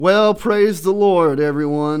Well, praise the Lord,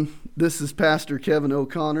 everyone. This is Pastor Kevin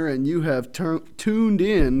O'Connor, and you have tuned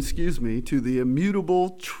in, to the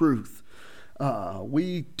Immutable Truth.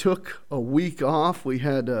 We took a week off. We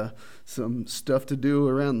had some stuff to do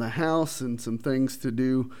around the house and some things to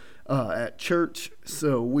do at church.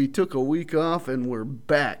 So we took a week off, and we're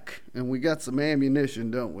back. And we got some ammunition,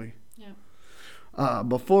 don't we?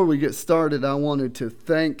 Before we get started, I wanted to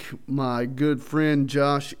thank my good friend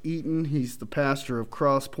Josh Eaton. He's the pastor of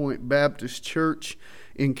Cross Point Baptist Church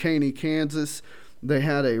in Caney, Kansas. They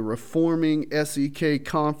had a Reforming SEK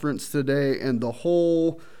conference today, and the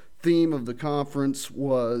whole theme of the conference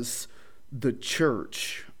was the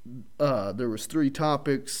church. There was 3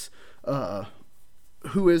 topics: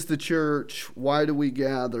 who is the church, why do we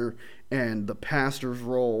gather, and the pastor's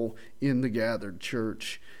role in the gathered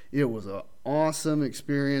church. It was an awesome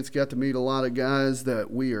experience. Got to meet a lot of guys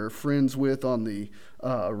that we are friends with on the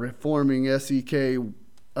Reforming SEK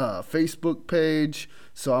Facebook page.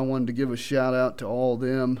 So I wanted to give a shout out to all of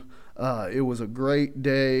them. It was a great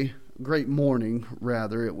day, great morning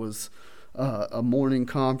rather. It was a morning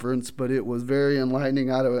conference, but it was very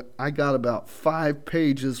enlightening. I got about 5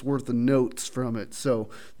 pages worth of notes from it, so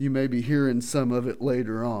you may be hearing some of it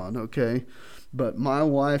later on, okay? But my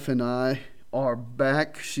wife and I are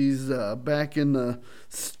back. She's back in the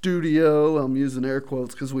studio. I'm using air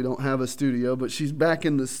quotes because we don't have a studio, but she's back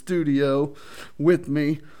in the studio with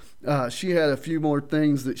me. She had a few more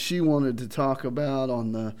things that she wanted to talk about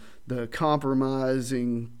on the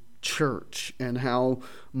compromising church and how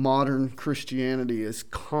modern Christianity is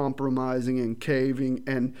compromising and caving,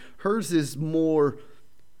 and hers is more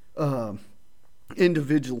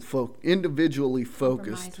individually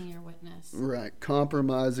focused. Compromising your witness. Right,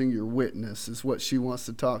 compromising your witness is what she wants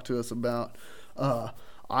to talk to us about.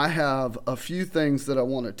 I have a few things that I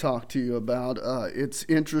want to talk to you about. It's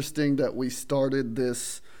interesting that we started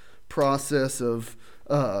this process of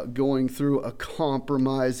going through a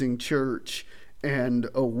compromising church, and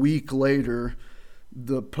a week later,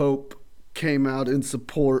 the Pope came out in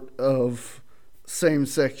support of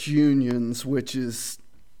same-sex unions, which is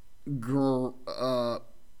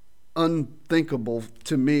unthinkable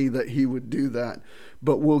to me that he would do that.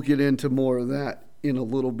 But we'll get into more of that in a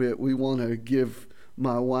little bit. We want to give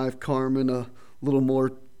my wife Carmen a little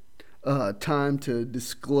more time to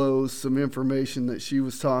disclose some information that she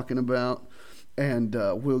was talking about, and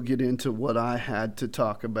we'll get into what I had to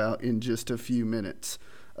talk about in just a few minutes.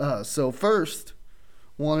 So first,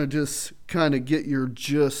 want to just kind of get your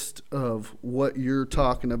gist of what you're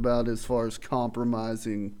talking about as far as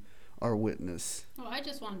compromising our witness. Well, I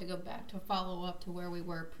just wanted to go back to follow up to where we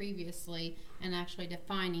were previously and actually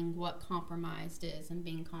defining what compromised is and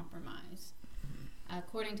being compromised.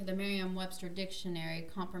 According to the Merriam-Webster Dictionary,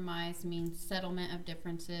 compromise means settlement of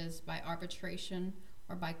differences by arbitration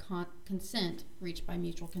or by consent reached by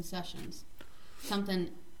mutual concessions. Something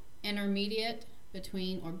intermediate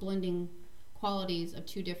between or blending qualities of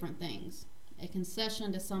 2 different things. A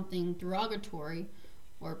concession to something derogatory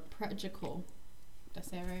or prejudicial. Did I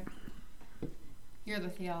say it right? You're the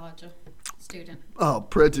theology student. Oh,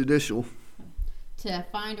 prejudicial. To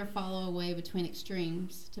find or follow a way between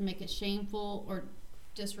extremes, to make it shameful or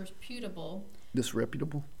disreputable.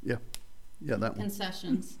 Disreputable? Yeah, that one.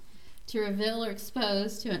 Concessions. To reveal or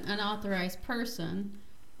expose to an unauthorized person,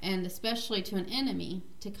 and especially to an enemy,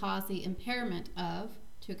 to cause the impairment of,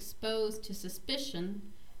 to expose to suspicion,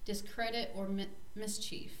 discredit, or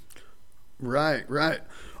mischief. Right.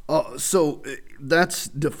 So that's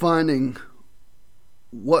defining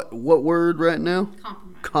what word right now?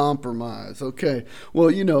 Compromise. Okay.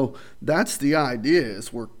 Well, that's the idea.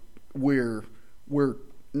 Is we're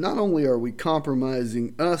not only are we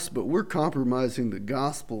compromising us, but we're compromising the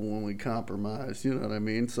gospel when we compromise. You know what I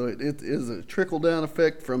mean? So it is a trickle down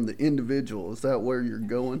effect from the individual. Is that where you're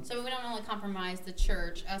going? So we don't only compromise the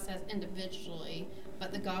church, us as individually,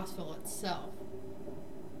 but the gospel itself.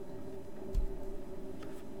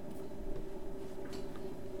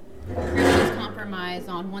 Christians compromise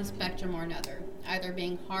on one spectrum or another, either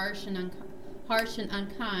being harsh and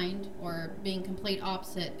unkind, or being complete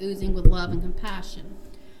opposite, oozing with love and compassion.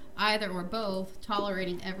 Either or both,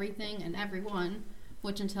 tolerating everything and everyone,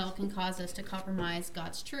 which until can cause us to compromise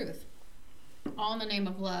God's truth, all in the name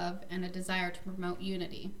of love and a desire to promote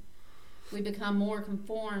unity. We become more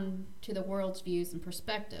conformed to the world's views and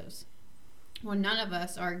perspectives, when none of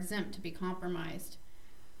us are exempt to be compromised.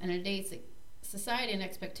 And in today's society and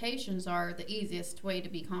expectations are the easiest way to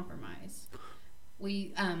be compromised.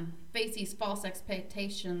 We face these false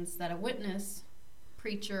expectations that a witness,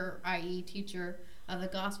 preacher, i.e. teacher of the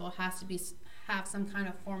gospel, has to have some kind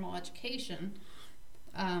of formal education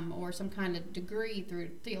or some kind of degree through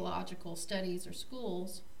theological studies or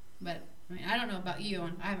schools. But I mean, I don't know about you,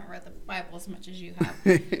 and I haven't read the Bible as much as you have.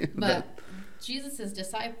 But Jesus'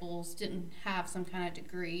 disciples didn't have some kind of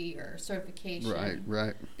degree or certification.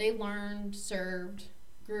 Right. They learned, served,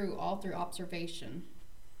 grew all through observation.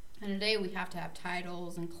 And today we have to have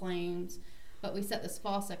titles and claims, but we set this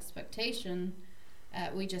false expectation.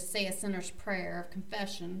 We just say a sinner's prayer of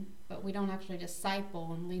confession, but we don't actually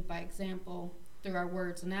disciple and lead by example through our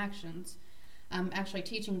words and actions. Actually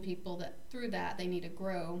teaching people that through that they need to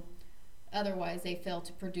grow. Otherwise, they fail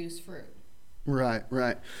to produce fruit. Right.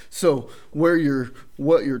 So what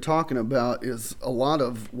you're talking about is a lot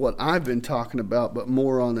of what I've been talking about, but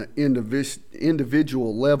more on an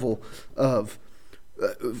individual level of.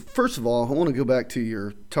 First of all, I want to go back to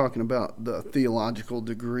your talking about the theological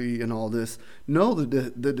degree and all this. No,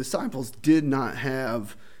 the disciples did not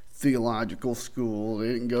have theological school. They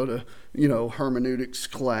didn't go to, hermeneutics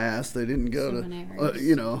class. They didn't go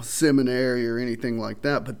to, seminary or anything like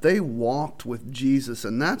that. But they walked with Jesus,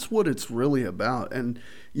 and that's what it's really about. And,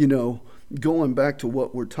 going back to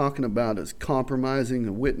what we're talking about is compromising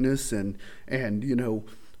a witness and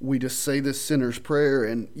we just say this sinner's prayer,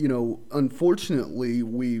 and unfortunately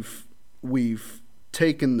we've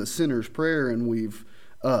taken the sinner's prayer and we've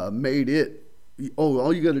made it.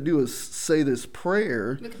 All you got to do is say this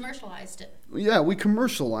prayer. We commercialized it. Yeah, we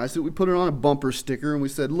commercialized it. We put it on a bumper sticker and we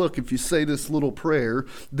said, "Look, if you say this little prayer,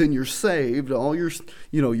 then you're saved.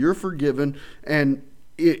 You're forgiven." And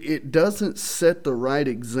it doesn't set the right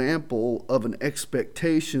example of an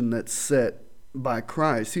expectation that's set by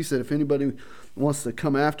Christ. He said, "If anybody wants to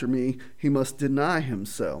come after me, he must deny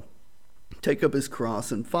himself, take up his cross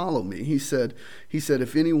and follow me." He said,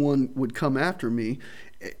 if anyone would come after me,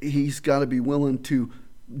 he's got to be willing to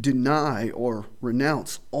deny or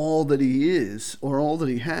renounce all that he is or all that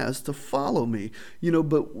he has to follow me.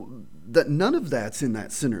 But that none of that's in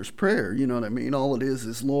that sinner's prayer. You know what I mean? All it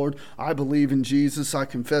is, Lord, I believe in Jesus. I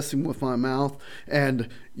confess him with my mouth, and,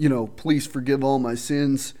 please forgive all my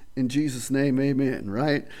sins. In Jesus' name, amen,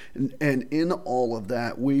 right? And in all of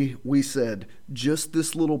that, we said, just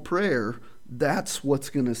this little prayer, that's what's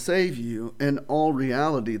going to save you. In all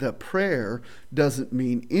reality, that prayer doesn't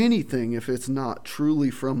mean anything if it's not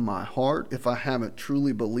truly from my heart, if I haven't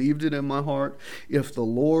truly believed it in my heart, if the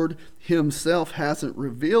Lord himself hasn't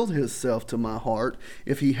revealed himself to my heart,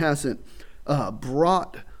 if he hasn't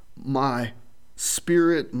brought my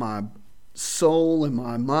spirit, my soul and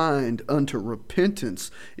my mind unto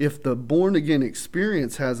repentance, if the born again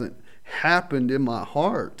experience hasn't happened in my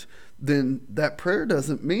heart, then that prayer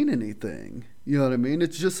doesn't mean anything. You know what I mean?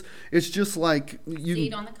 It's just like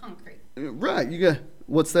seed on the concrete. Right. You got,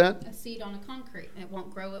 what's that? A seed on a concrete. It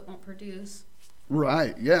won't grow, it won't produce.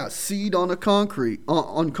 Right, yeah, seed on concrete,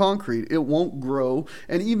 it won't grow,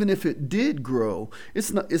 and even if it did grow,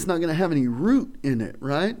 it's not going to have any root in it,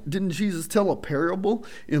 right? Didn't Jesus tell a parable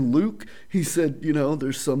in Luke? He said,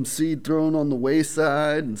 there's some seed thrown on the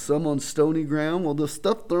wayside and some on stony ground. Well, the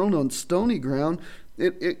stuff thrown on stony ground,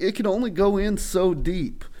 it can only go in so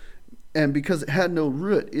deep, and because it had no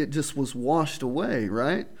root, it just was washed away,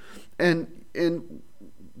 right? And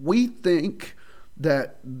we think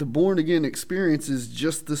that the born-again experience is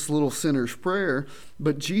just this little sinner's prayer,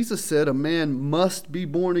 but Jesus said a man must be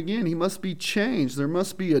born again. He must be changed. There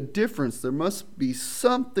must be a difference. There must be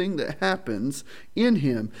something that happens in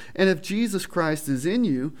him. And if Jesus Christ is in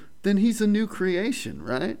you, then he's a new creation,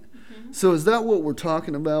 right? Mm-hmm. So is that what we're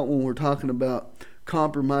talking about when we're talking about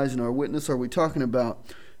compromising our witness? Are we talking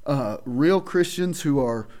about real Christians who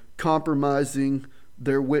are compromising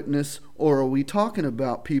their witness, or are we talking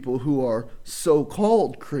about people who are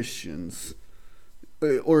so-called Christians,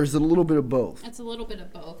 or is it a little bit of both? It's a little bit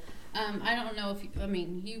of both. I don't know if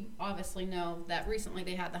you obviously know that recently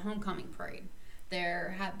they had the homecoming parade.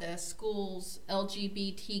 There had the school's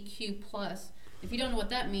LGBTQ+. If you don't know what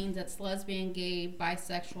that means, that's lesbian, gay,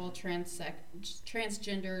 bisexual,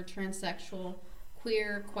 transgender, transsexual,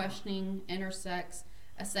 queer, questioning, intersex,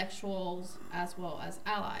 asexuals, as well as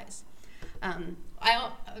allies.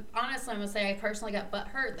 I honestly, I'm going to say I personally got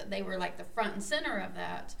butthurt that they were like the front and center of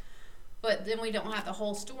that. But then we don't have the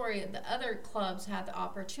whole story. The other clubs had the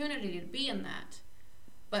opportunity to be in that.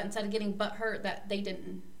 But instead of getting butthurt that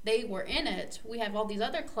they were in it, we have all these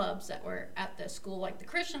other clubs that were at the school, like the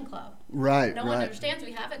Christian club. Right, No one understands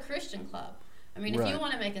we have a Christian club. I mean, if you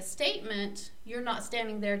want to make a statement, you're not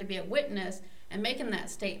standing there to be a witness and making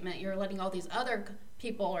that statement. You're letting all these other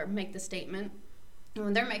people make the statement. And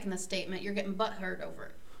when they're making the statement, you're getting butthurt over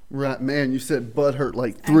it. Right, man, you said butthurt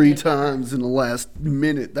like 3 times in the last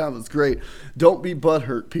minute. That was great. Don't be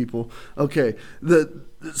butthurt, people. Okay,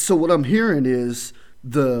 so what I'm hearing is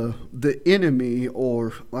the enemy,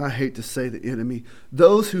 or I hate to say the enemy,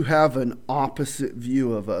 those who have an opposite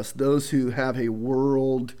view of us, those who have a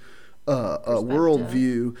worldview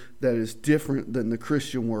that is different than the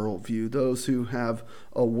Christian worldview, those who have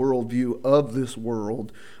a worldview of this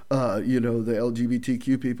world, the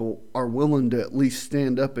LGBTQ people are willing to at least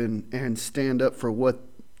stand up and stand up for what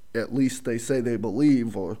at least they say they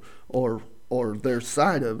believe, or their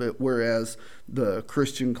side of it, whereas the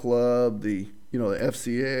Christian Club, the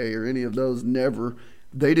FCA or any of those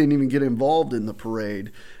they didn't even get involved in the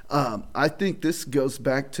parade. I think this goes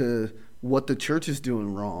back to what the church is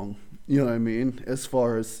doing wrong. You know what I mean? As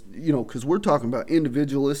far as, because we're talking about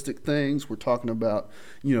individualistic things. We're talking about,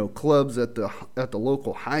 clubs at the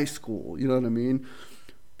local high school. You know what I mean?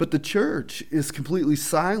 But the church is completely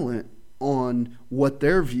silent on what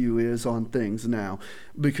their view is on things now,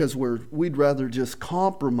 because we'd rather just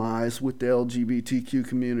compromise with the LGBTQ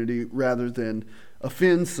community rather than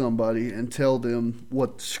offend somebody and tell them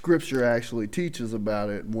what Scripture actually teaches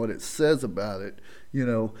about it and what it says about it.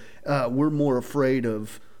 We're more afraid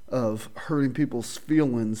of hurting people's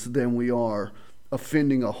feelings than we are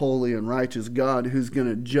offending a holy and righteous God who's going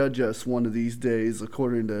to judge us one of these days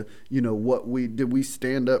according to, what did we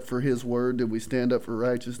stand up for his word? Did we stand up for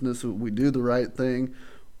righteousness? Did we do the right thing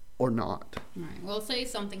or not? Right. Well, say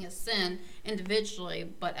something is sin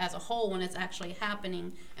individually, but as a whole, when it's actually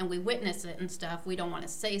happening and we witness it and stuff, we don't want to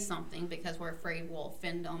say something because we're afraid we'll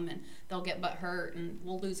offend them and they'll get butthurt and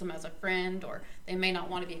we'll lose them as a friend, or they may not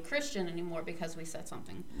want to be a Christian anymore because we said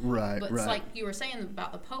something. Right. But it's like you were saying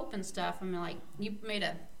about the Pope and stuff. I mean, like you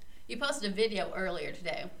posted a video earlier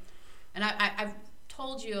today, and I've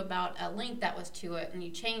told you about a link that was to it, and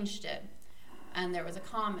you changed it, and there was a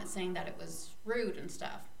comment saying that it was rude and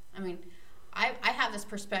stuff. I mean, I have this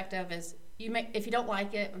perspective is if you don't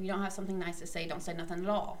like it or you don't have something nice to say, don't say nothing at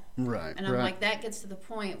all. Right. And I'm like, that gets to the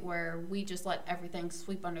point where we just let everything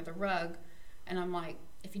sweep under the rug. And I'm like,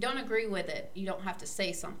 if you don't agree with it, you don't have to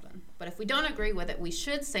say something. But if we don't agree with it, we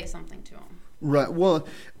should say something to them. Right. Well,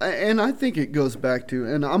 and I think it goes back to,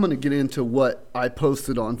 and I'm going to get into what I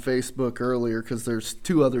posted on Facebook earlier, because there's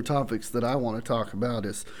two other topics that I want to talk about,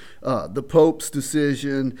 is the Pope's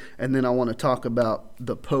decision, and then I want to talk about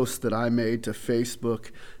the post that I made to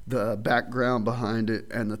Facebook, the background behind it,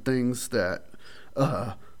 and the things that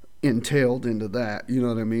entailed into that. You know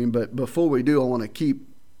what I mean? But before we do, I want to keep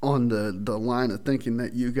on the line of thinking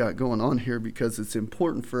that you got going on here, because it's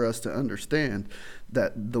important for us to understand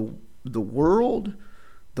that the world,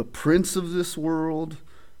 the prince of this world,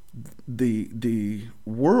 the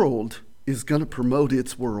world is going to promote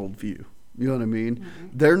its worldview. You know what I mean? Mm-hmm.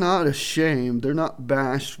 They're not ashamed. They're not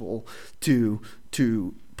bashful to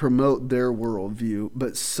promote their worldview.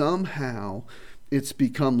 But somehow it's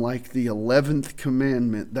become like the 11th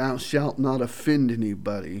commandment, thou shalt not offend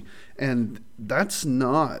anybody. And that's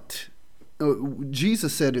not...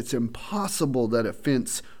 Jesus said it's impossible that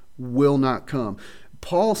offense will not come.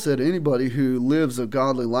 Paul said anybody who lives a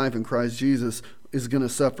godly life in Christ Jesus is going to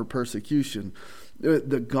suffer persecution.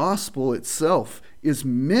 The gospel itself is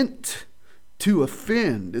meant to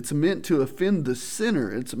offend. It's meant to offend the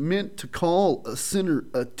sinner. It's meant to call a sinner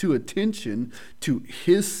to attention to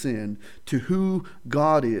his sin, to who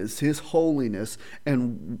God is, his holiness,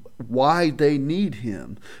 and why they need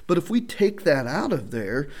him. But if we take that out of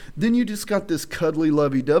there, then you just got this cuddly,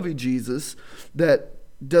 lovey-dovey Jesus that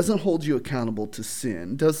doesn't hold you accountable to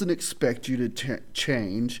sin, doesn't expect you to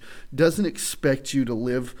change, doesn't expect you to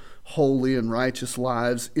live holy and righteous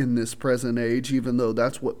lives in this present age, even though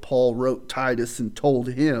that's what Paul wrote Titus and told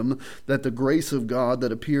him, that the grace of God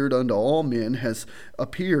that appeared unto all men has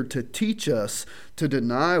appeared to teach us to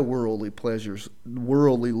deny worldly pleasures,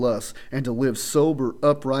 worldly lusts, and to live sober,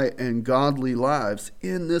 upright, and godly lives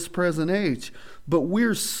in this present age. But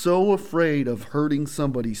we're so afraid of hurting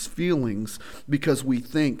somebody's feelings because we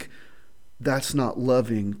think that's not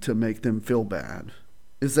loving to make them feel bad.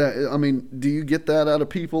 Is that, I mean, do you get that out of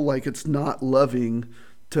people? Like, it's not loving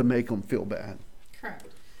to make them feel bad. Correct.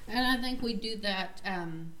 And I think we do that,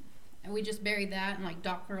 and we just bury that in like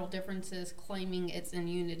doctrinal differences, claiming it's in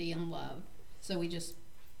unity and love. So we just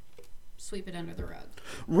sweep it under the rug.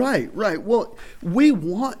 Right. Well, we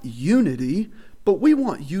want unity, but we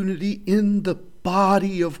want unity in the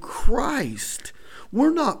body of Christ.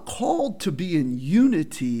 We're not called to be in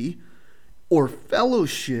unity or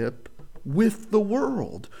fellowship with the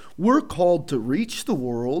world. We're called to reach the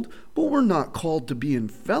world, but we're not called to be in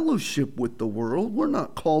fellowship with the world. We're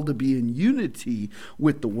not called to be in unity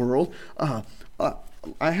with the world.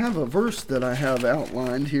 I have a verse that I have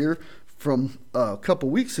outlined here, from a couple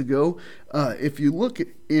weeks ago. If you look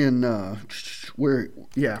in 1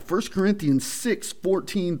 Corinthians 6,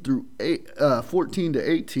 14 to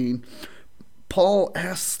 18, Paul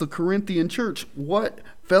asks the Corinthian church, what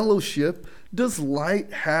fellowship does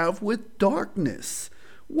light have with darkness?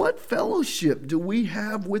 What fellowship do we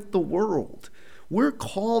have with the world? We're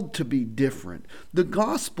called to be different. The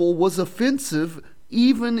gospel was offensive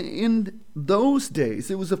even in those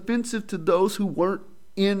days. It was offensive to those who weren't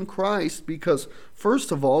in Christ because,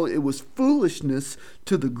 first of all, it was foolishness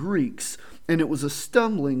to the Greeks, and it was a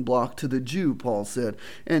stumbling block to the Jew, Paul said.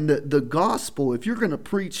 And the gospel, if you're going to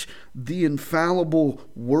preach the infallible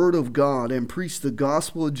word of God and preach the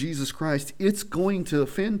gospel of Jesus Christ, it's going to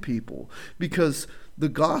offend people, because the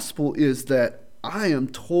gospel is that I am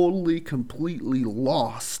totally, completely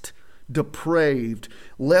lost, depraved,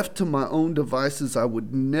 left to my own devices. I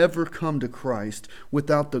would never come to Christ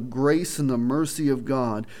without the grace and the mercy of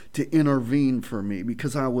God to intervene for me,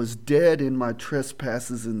 because I was dead in my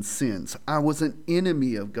trespasses and sins. I was an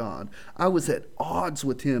enemy of God. I was at odds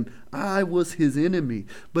with him. I was his enemy.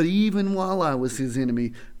 But even while I was his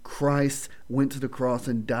enemy, Christ went to the cross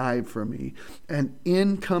and died for me. And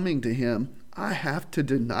in coming to him, I have to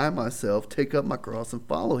deny myself, take up my cross, and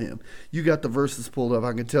follow him. You got the verses pulled up.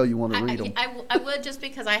 I can tell you want to read them. I would, just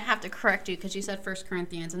because I have to correct you, because you said 1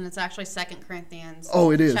 Corinthians, and it's actually 2 Corinthians.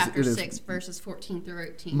 Oh, it is. Chapter 6, verses 14 through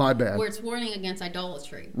 18. My bad. Where it's warning against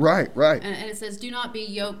idolatry. Right. And it says, do not be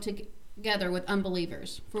yoked together with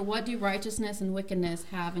unbelievers. For what do righteousness and wickedness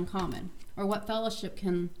have in common? Or what fellowship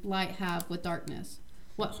can light have with darkness?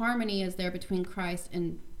 What harmony is there between Christ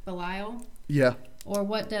and Belial? Yeah. Or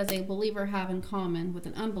what does a believer have in common with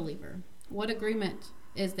an unbeliever? What agreement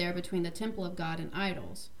is there between the temple of God and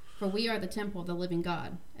idols? For we are the temple of the living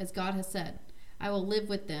God. As God has said, I will live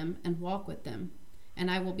with them and walk with them,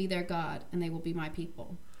 and I will be their God, and they will be my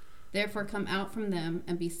people. Therefore come out from them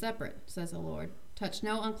and be separate, says the Lord. Touch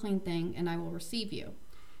no unclean thing, and I will receive you.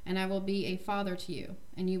 And I will be a father to you,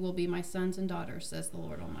 and you will be my sons and daughters, says the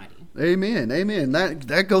Lord Almighty. Amen.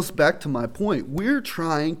 That goes back to my point. We're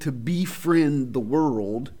trying to befriend the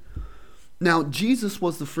world. Now, Jesus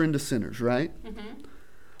was the friend of sinners, right? Mm-hmm.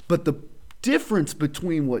 But the difference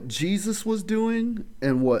between what Jesus was doing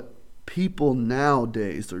and what people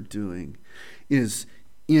nowadays are doing is,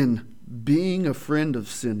 in being a friend of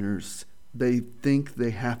sinners, they think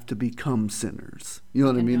they have to become sinners. You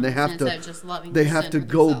know what I mean? They have to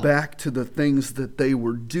go back to the things that they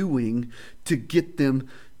were doing to get them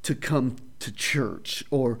to come to church,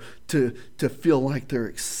 or to feel like they're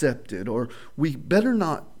accepted. Or we better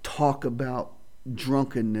not talk about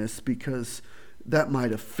drunkenness, because that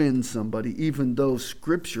might offend somebody, even though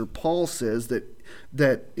Scripture, Paul says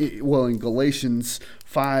in Galatians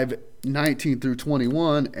 5:19 through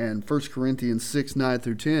 21 and 1 Corinthians 6:9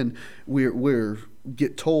 through 10, we're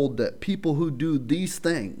get told that people who do these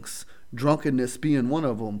things, drunkenness being one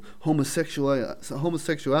of them,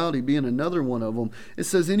 homosexuality being another one of them, it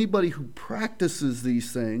says anybody who practices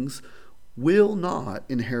these things will not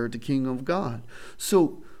inherit the kingdom of God.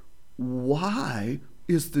 So why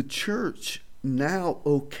is the church now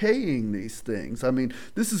okaying these things? I mean,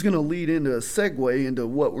 this is going to lead into a segue into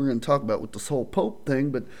what we're going to talk about with this whole Pope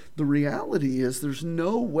thing, but the reality is there's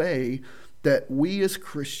no way that we as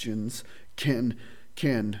Christians can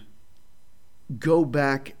go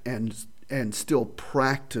back and still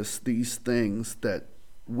practice these things that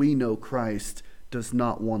we know Christ does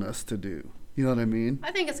not want us to do. You know what I mean?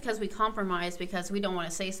 I think it's because we compromise, because we don't want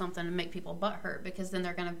to say something and make people butthurt, because then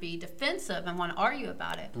they're going to be defensive and want to argue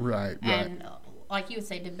about it. Right. And like you would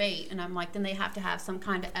say, debate. And I'm like, then they have to have some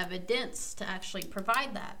kind of evidence to actually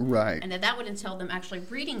provide that. Right. And that would entail them actually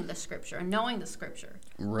reading the Scripture and knowing the Scripture.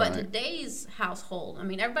 Right. But today's household, I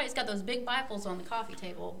mean, everybody's got those big Bibles on the coffee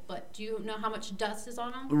table, but do you know how much dust is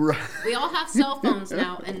on them? Right. We all have cell phones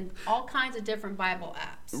now and all kinds of different Bible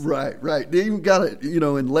apps. Right. They even got it,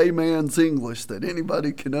 in layman's English that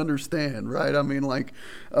anybody can understand, right? I mean,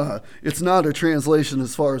 it's not a translation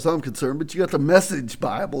as far as I'm concerned, but you got the Message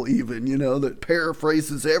Bible even, that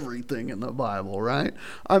paraphrases everything in the Bible, right?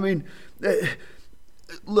 I mean,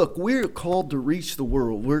 look, we're called to reach the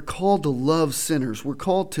world. We're called to love sinners. We're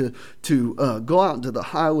called to go out into the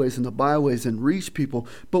highways and the byways and reach people,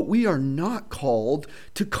 but we are not called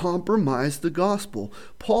to compromise the gospel.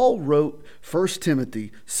 Paul wrote 1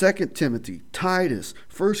 Timothy, 2 Timothy, Titus,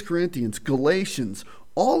 1 Corinthians, Galatians.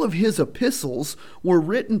 All of his epistles were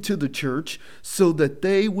written to the church so that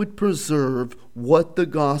they would preserve what the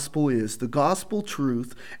gospel is, the gospel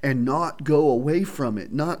truth, and not go away from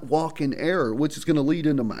it, not walk in error, which is going to lead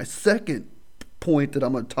into my second point that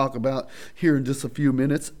I'm going to talk about here in just a few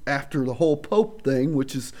minutes after the whole Pope thing,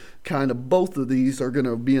 which is kind of both of these are going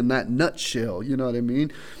to be in that nutshell. You know what I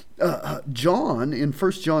mean? John, in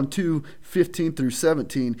 1 John 2:15 through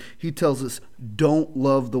 17, he tells us, don't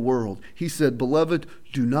love the world. He said, beloved,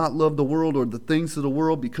 do not love the world or the things of the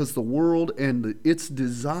world, because the world and its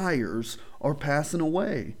desires are passing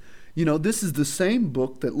away. You know, this is the same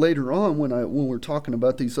book that later on, when we're talking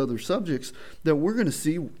about these other subjects, that we're going to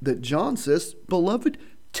see that John says, beloved,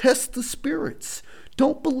 test the spirits.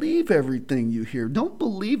 Don't believe everything you hear. Don't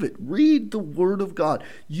believe it. Read the Word of God.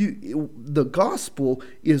 The gospel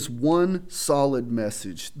is one solid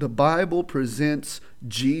message. The Bible presents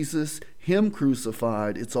Jesus, Him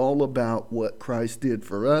crucified. It's all about what Christ did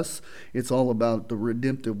for us. It's all about the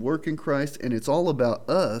redemptive work in Christ, and it's all about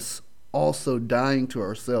us also dying to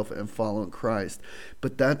ourselves and following Christ.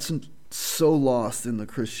 But that's so lost in the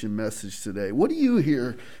Christian message today. What do you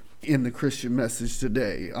hear in the Christian message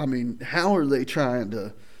today? I mean, how are they trying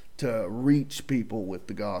to reach people with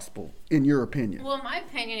the gospel, in your opinion? Well, in my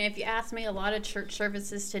opinion, if you ask me, a lot of church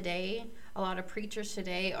services today, a lot of preachers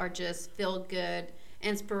today are just feel-good,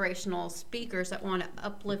 inspirational speakers that want to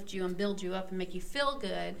uplift you and build you up and make you feel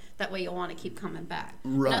good. That way you'll want to keep coming back.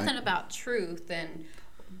 Right. Nothing about truth and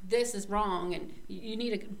this is wrong and you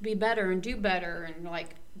need to be better and do better and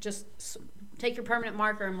like just take your permanent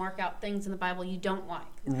marker and mark out things in the Bible you don't like,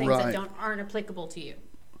 things Right. that aren't applicable to you.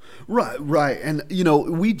 Right. And, you know,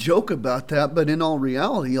 we joke about that, but in all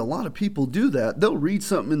reality, a lot of people do that. They'll read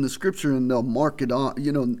something in the scripture and they'll mark it on,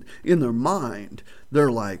 you know, in their mind.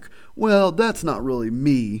 They're like, well, that's not really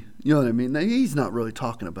me. You know what I mean? He's not really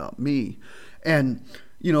talking about me. And,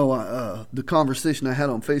 you know, the conversation I had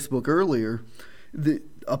on Facebook earlier,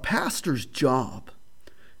 a pastor's job.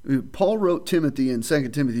 Paul wrote Timothy in 2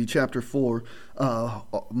 Timothy chapter 4,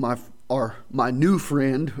 my new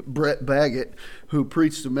friend, Brett Baggett, who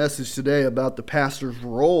preached a message today about the pastor's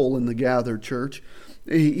role in the gathered church.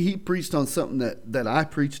 He preached on something that I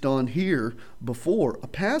preached on here before. A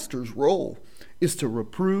pastor's role is to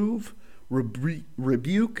reprove,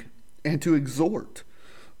 rebuke, and to exhort.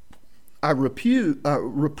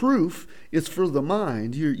 Reproof is for the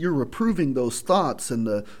mind. You're reproving those thoughts and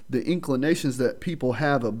the inclinations that people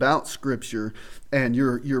have about Scripture, and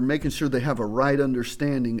you're making sure they have a right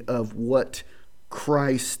understanding of what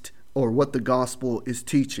Christ or what the gospel is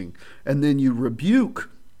teaching. And then you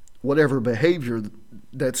rebuke whatever behavior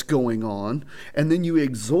that's going on, and then you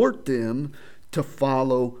exhort them to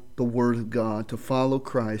follow the Word of God, to follow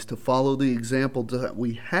Christ, to follow the example that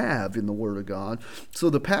we have in the Word of God. So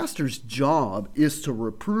the pastor's job is to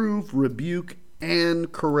reprove, rebuke,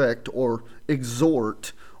 and correct or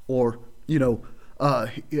exhort, or, you know,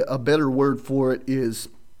 a better word for it is,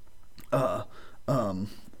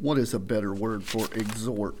 what is a better word for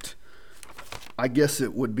exhort? I guess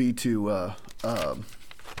it would be to,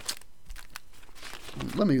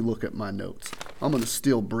 let me look at my notes. I'm going to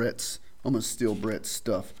steal Brett's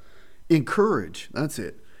stuff. Encourage. That's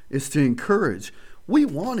it. It's to encourage. We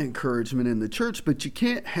want encouragement in the church, but you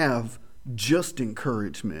can't have just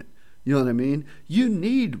encouragement. You know what I mean? You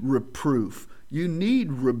need reproof. You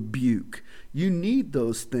need rebuke. You need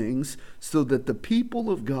those things so that the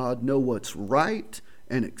people of God know what's right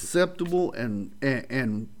and acceptable and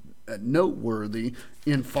noteworthy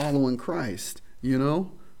in following Christ. You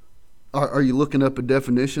know? Are you looking up a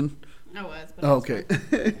definition? I was. But Okay.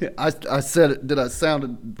 I said it. Did I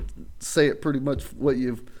say it pretty much what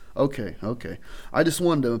you've... Okay. I just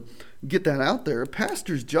wanted to get that out there. A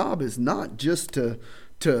pastor's job is not just to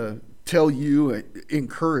tell you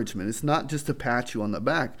encouragement. It's not just to pat you on the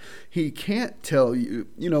back. He can't tell you,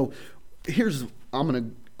 you know, I'm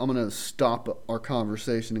going to stop our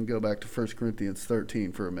conversation and go back to 1 Corinthians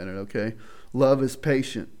 13 for a minute, okay? Love is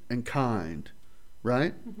patient and kind.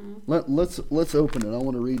 Right? Mm-hmm. Let's open it. I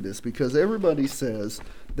want to read this because everybody says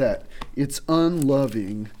that it's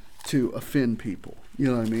unloving to offend people.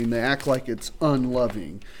 You know what I mean? They act like it's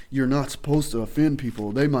unloving. You're not supposed to offend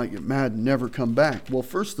people. They might get mad and never come back. Well,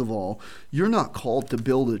 first of all, you're not called to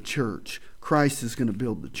build a church. Christ is going to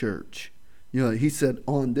build the church. You know, he said,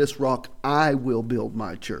 on this rock I will build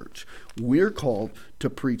my church. We're called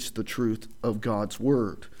to preach the truth of God's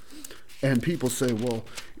word. And people say, well,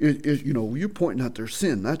 you know, you're pointing out their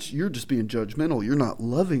sin. You're just being judgmental. You're not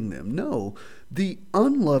loving them. No, the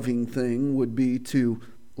unloving thing would be to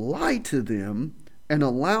lie to them and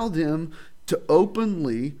allow them to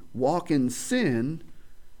openly walk in sin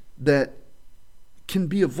that can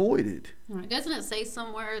be avoided. Right. Doesn't it say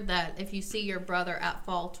somewhere that if you see your brother at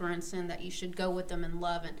fault or in sin, that you should go with them in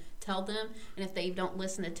love and tell them, and if they don't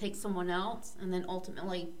listen, to take someone else, and then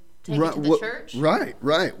ultimately take it to the church.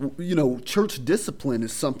 Right. You know, church discipline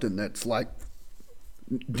is something that's like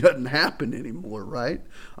doesn't happen anymore, right?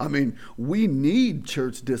 I mean, we need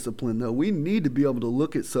church discipline, though. We need to be able to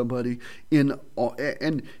look at somebody and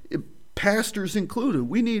pastors included.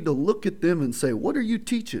 We need to look at them and say, "What are you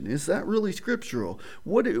teaching? Is that really scriptural?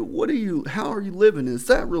 How are you living? Is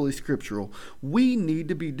that really scriptural?" We need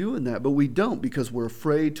to be doing that, but we don't because we're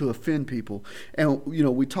afraid to offend people. And you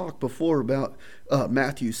know, we talked before about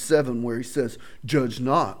Matthew 7, where he says, "Judge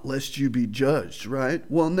not, lest you be judged," right?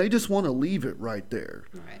 Well, and they just want to leave it right there.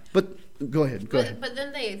 Right. But go ahead. But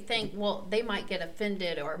then they think, well, they might get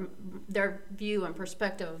offended, or their view and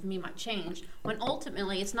perspective of me might change, when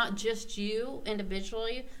ultimately it's not just you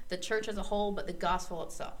individually, the church as a whole, but the gospel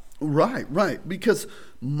itself. Right. Because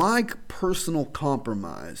my personal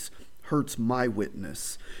compromise hurts my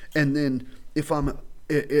witness. And then if I'm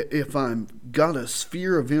got a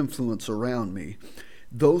sphere of influence around me,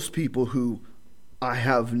 those people who I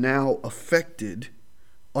have now affected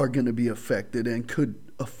are going to be affected and could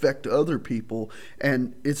affect other people.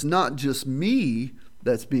 And it's not just me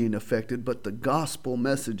that's being affected, but the gospel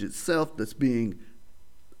message itself that's being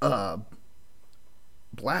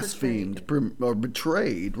blasphemed or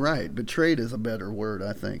betrayed. Right. Betrayed is a better word,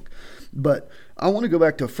 I think. But I want to go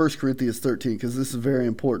back to 1 Corinthians 13 because this is a very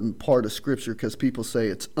important part of Scripture, because people say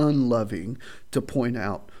it's unloving to point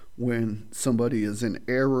out when somebody is in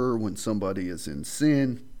error, when somebody is in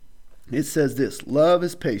sin. It says this: love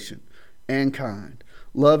is patient and kind.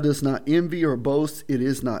 Love does not envy or boast. It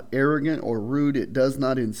is not arrogant or rude. It does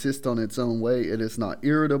not insist on its own way. It is not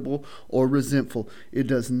irritable or resentful. It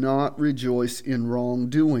does not rejoice in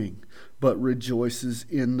wrongdoing, but rejoices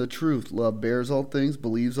in the truth. Love bears all things,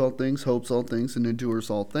 believes all things, hopes all things, and endures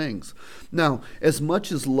all things. Now, as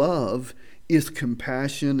much as love is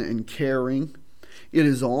compassion and caring, it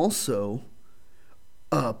is also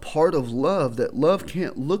a part of love that love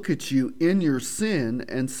can't look at you in your sin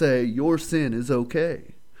and say your sin is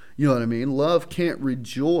okay. You know what I mean? Love can't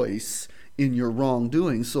rejoice in your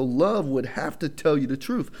wrongdoing. So love would have to tell you the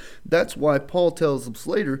truth. That's why Paul tells us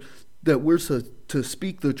later that we're to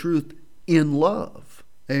speak the truth in love.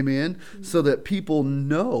 Amen? Mm-hmm. So that people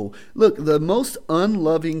know. Look, the most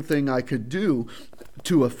unloving thing I could do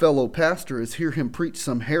to a fellow pastor is hear him preach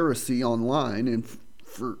some heresy online and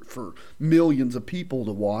for millions of people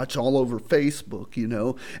to watch all over Facebook, you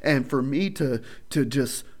know, and for me to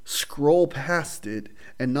just scroll past it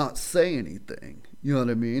and not say anything. You know what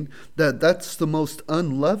I mean? That's the most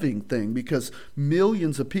unloving thing, because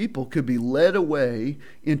millions of people could be led away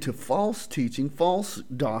into false teaching, false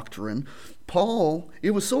doctrine.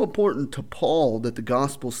 It was so important to Paul that the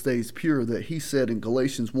gospel stays pure that he said in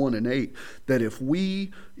Galatians 1:8 that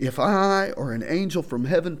if I or an angel from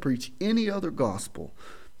heaven preach any other gospel,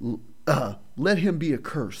 let him be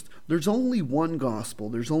accursed. There's only one gospel.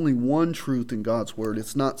 There's only one truth in God's word.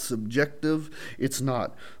 It's not subjective. It's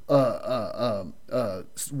not,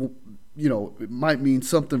 it might mean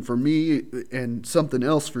something for me and something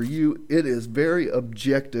else for you. It is very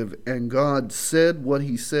objective, and God said what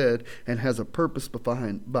he said and has a purpose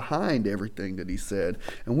behind everything that he said.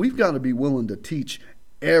 And we've got to be willing to teach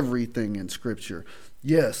everything in Scripture.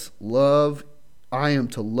 Yes, I am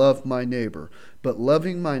to love my neighbor. But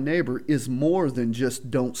loving my neighbor is more than just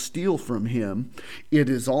don't steal from him. It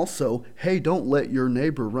is also, hey, don't let your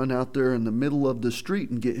neighbor run out there in the middle of the street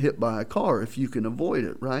and get hit by a car if you can avoid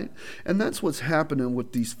it, right? And that's what's happening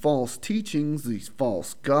with these false teachings, these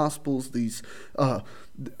false gospels, these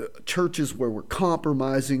churches where we're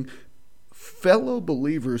compromising. Fellow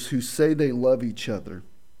believers who say they love each other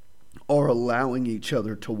are allowing each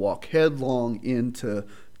other to walk headlong into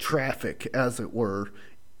traffic, as it were,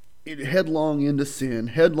 headlong into sin,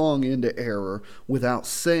 headlong into error, without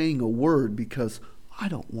saying a word because I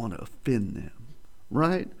don't want to offend them,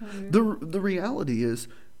 right? Mm-hmm. The reality is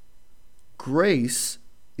grace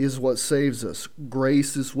is what saves us.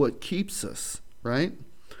 Grace is what keeps us, right?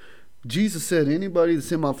 Jesus said, anybody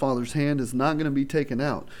that's in my Father's hand is not going to be taken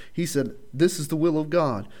out. He said, this is the will of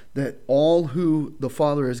God, that all who the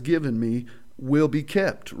Father has given me will be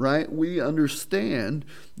kept, right? We understand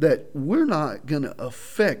that we're not going to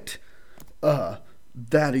affect that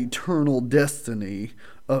eternal destiny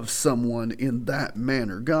of someone in that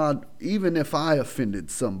manner. God, even if I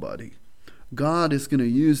offended somebody, God is going to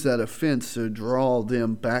use that offense to draw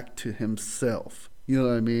them back to himself. You know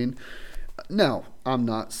what I mean? Now, I'm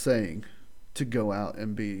not saying to go out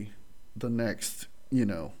and be the next,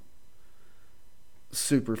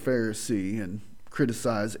 super Pharisee and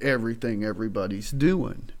criticize everything everybody's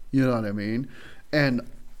doing. You know what I mean? And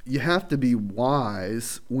you have to be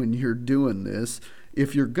wise when you're doing this.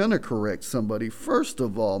 if you're going to correct somebody, first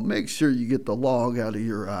of all, make sure you get the log out of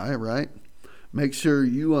your eye, right? Make sure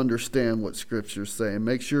you understand what Scripture's saying.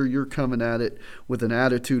 Make sure you're coming at it with an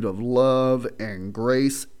attitude of love and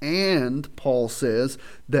grace. And Paul says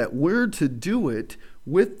that we're to do it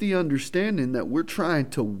with the understanding that we're trying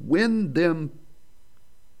to win them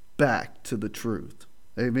back to the truth.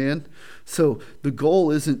 Amen? So the goal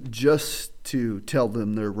isn't just to tell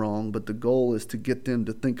them they're wrong, but the goal is to get them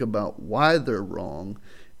to think about why they're wrong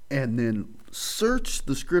and then search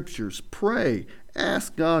the Scriptures, pray,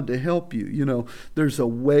 ask God to help you. You know, there's a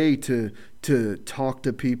way to talk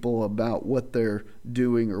to people about what they're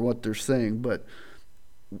doing or what they're saying, but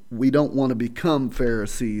we don't want to become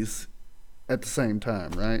Pharisees at the same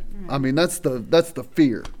time, right? I mean, that's the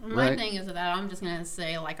fear. My thing is that I'm just going to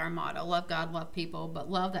say, like our motto, love God, love people,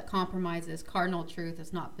 but love that compromises cardinal truth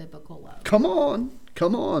is not biblical love. Come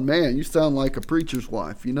on, man. You sound like a preacher's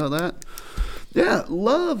wife. You know that? Yeah,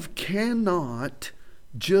 love cannot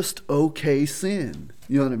just okay sin.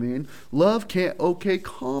 You know what I mean? Love can't okay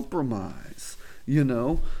compromise, you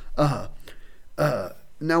know?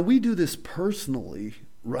 Now, we do this personally,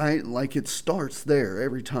 right? Like it starts there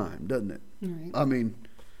every time, doesn't it? Right. I mean...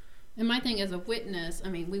 And my thing is a witness, I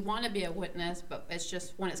mean, we want to be a witness, but it's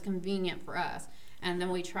just when it's convenient for us. And then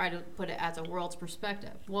we try to put it as a world's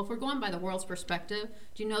perspective. Well, if we're going by the world's perspective,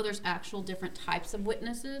 do you know there's actual different types of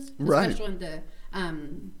witnesses? Right. Especially in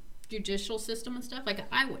the judicial system and stuff, like an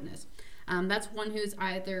eyewitness. That's one who's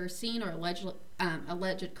either seen or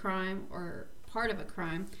alleged crime or part of a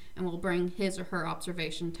crime and will bring his or her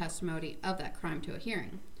observation testimony of that crime to a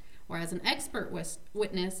hearing. Whereas an expert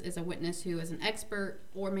witness is a witness who is an expert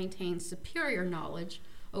or maintains superior knowledge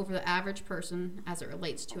over the average person as it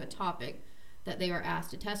relates to a topic that they are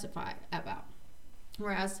asked to testify about.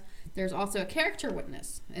 Whereas there's also a character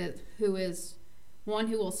witness, who is one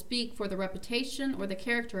who will speak for the reputation or the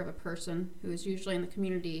character of a person who is usually in the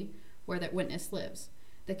community where that witness lives.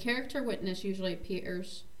 The character witness usually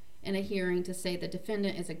appears in a hearing to say the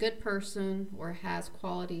defendant is a good person or has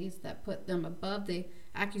qualities that put them above the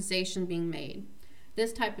accusation being made.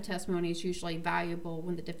 This type of testimony is usually valuable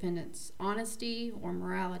when the defendant's honesty or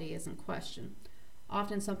morality is in question.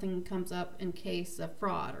 Often something comes up in case of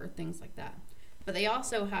fraud or things like that. But they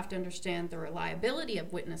also have to understand the reliability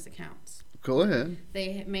of witness accounts. Go ahead.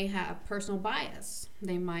 They may have personal bias.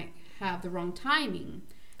 They might have the wrong timing.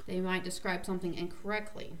 They might describe something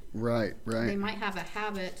incorrectly. Right. They might have a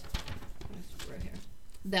habit right here,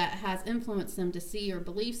 that has influenced them to see or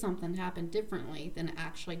believe something happened differently than it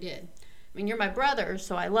actually did. I mean, you're my brother,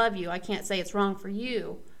 so I love you. I can't say it's wrong for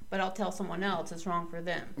you, but I'll tell someone else it's wrong for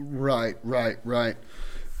them. Right.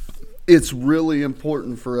 It's really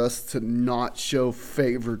important for us to not show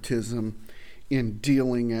favoritism in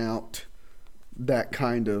dealing out that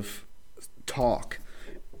kind of talk,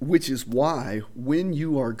 which is why when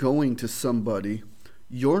you are going to somebody,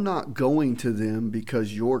 you're not going to them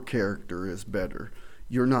because your character is better.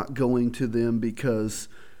 You're not going to them because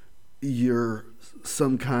you're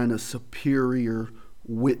some kind of superior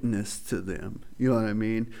witness to them. You know what I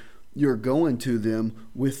mean? You're going to them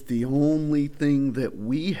with the only thing that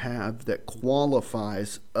we have that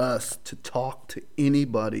qualifies us to talk to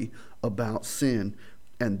anybody about sin,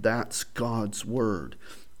 and that's God's Word.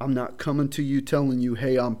 I'm not coming to you telling you,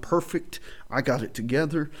 hey, I'm perfect, I got it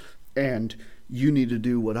together, and you need to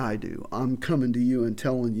do what I do. I'm coming to you and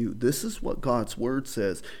telling you this is what God's Word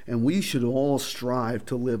says, and we should all strive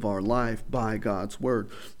to live our life by God's Word.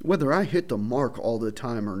 Whether I hit the mark all the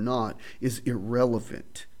time or not is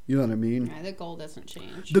irrelevant. You know what I mean? Yeah, the goal doesn't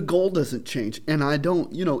change. The goal doesn't change. And I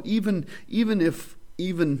don't, even if,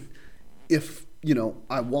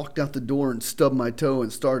 I walked out the door and stubbed my toe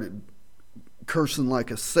and started cursing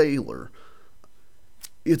like a sailor,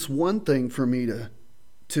 it's one thing for me to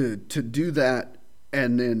do that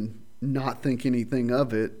and then not think anything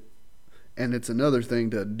of it. And it's another thing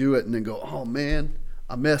to do it and then go, oh man,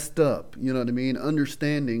 I messed up. You know what I mean?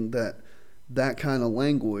 Understanding that kind of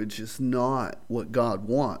language is not what God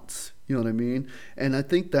wants. You know what I mean? And I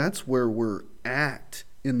think that's where we're at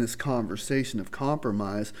in this conversation of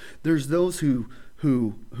compromise. There's those who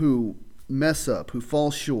mess up, who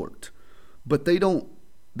fall short, but they don't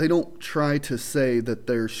try to say that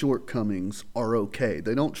their shortcomings are okay.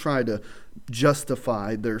 They don't try to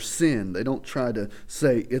justify their sin. They don't try to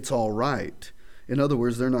say it's all right. In other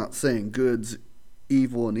words, they're not saying good's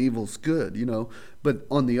evil and evil's good, But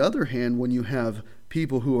on the other hand, when you have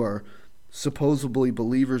people who are supposedly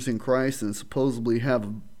believers in Christ and supposedly have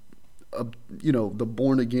the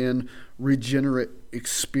born again regenerate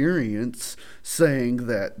experience saying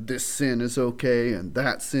that this sin is okay and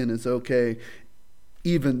that sin is okay,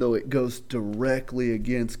 even though it goes directly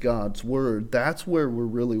against God's word, that's where we're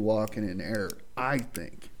really walking in error, I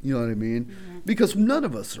think. You know what I mean? Mm-hmm. Because none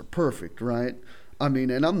of us are perfect, right? I mean,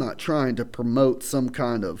 and I'm not trying to promote some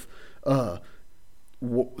kind of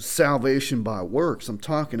salvation by works. I'm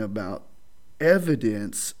talking about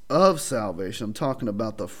evidence of salvation. I'm talking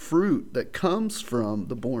about the fruit that comes from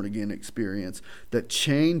the born again experience that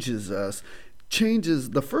changes us.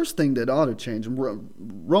 The first thing that ought to change.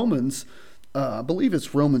 Romans, I believe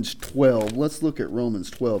it's Romans 12. Let's look at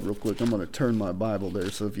Romans 12 real quick. I'm going to turn my Bible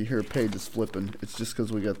there, so if you hear pages flipping, it's just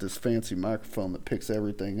because we got this fancy microphone that picks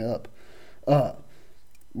everything up.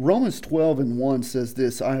 Romans 12:1 says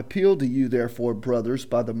this, I appeal to you, therefore, brothers,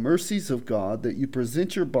 by the mercies of God, that you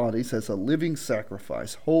present your bodies as a living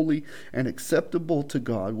sacrifice, holy and acceptable to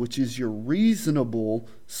God, which is your reasonable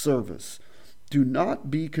service. Do not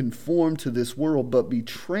be conformed to this world, but be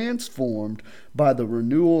transformed by the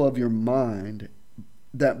renewal of your mind,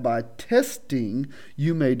 that by testing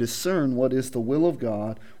you may discern what is the will of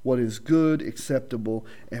God, what is good, acceptable,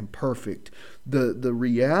 and perfect. The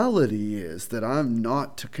reality is that I'm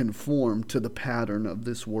not to conform to the pattern of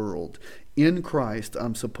this world. In Christ,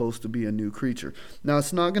 I'm supposed to be a new creature. Now,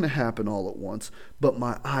 it's not going to happen all at once, but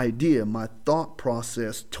my idea, my thought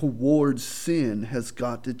process towards sin has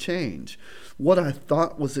got to change. What I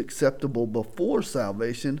thought was acceptable before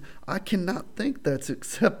salvation, I cannot think that's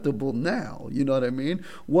acceptable now. You know what I mean?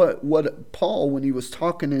 What Paul, when he was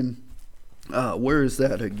talking in, where is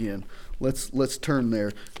that again? Let's turn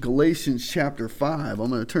there. Galatians chapter 5.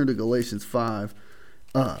 I'm going to turn to Galatians 5.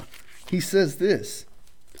 He says this,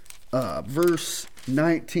 verse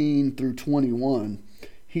 19 through 21.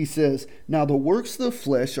 He says, now the works of the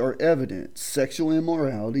flesh are evident: sexual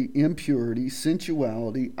immorality, impurity,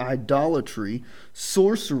 sensuality, idolatry,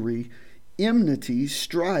 sorcery, enmity,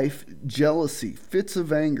 strife, jealousy, fits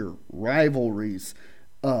of anger, rivalries,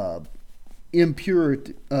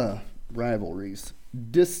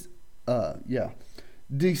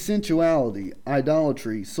 dissensuality,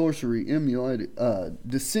 idolatry, sorcery,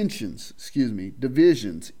 dissensions,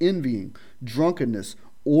 divisions, envying, drunkenness,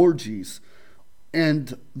 orgies,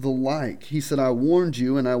 and the like. He said, I warned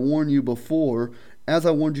you, and I warn you before, as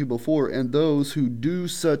I warned you before, and those who do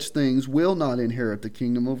such things will not inherit the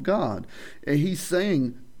kingdom of God. And he's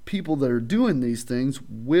saying people that are doing these things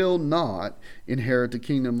will not inherit the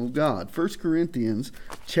kingdom of God. 1 Corinthians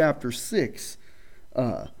chapter 6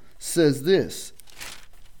 says this,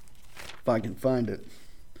 if I can find it.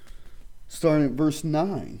 Starting at verse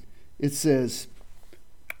 9, it says,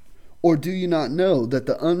 or do you not know that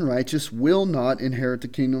the unrighteous will not inherit the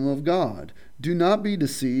kingdom of God? Do not be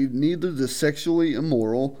deceived, neither the sexually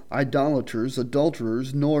immoral, idolaters,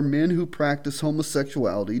 adulterers, nor men who practice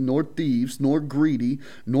homosexuality, nor thieves, nor greedy,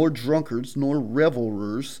 nor drunkards, nor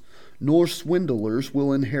revelers, nor swindlers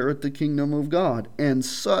will inherit the kingdom of God. And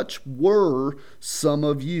such were some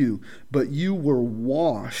of you. But you were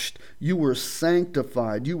washed, you were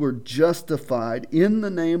sanctified, you were justified in the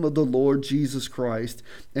name of the Lord Jesus Christ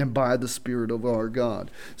and by the Spirit of our God.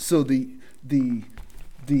 So the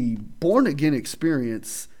born again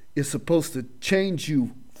experience is supposed to change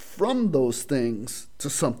you from those things to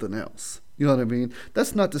something else. You know what I mean?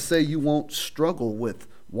 That's not to say you won't struggle with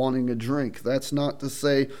wanting a drink. That's not to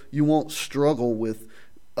say you won't struggle with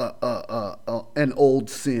an old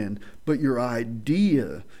sin. But your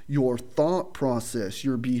idea, your thought process,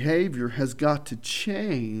 your behavior has got to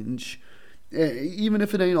change. Even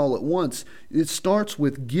if it ain't all at once, it starts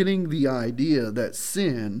with getting the idea that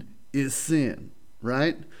sin is sin,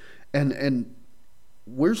 right? And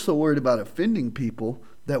we're so worried about offending people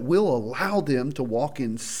that we'll allow them to walk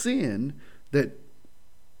in sin that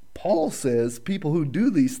Paul says people who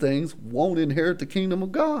do these things won't inherit the kingdom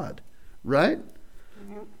of God, right?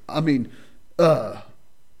 Mm-hmm. I mean,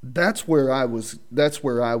 that's where I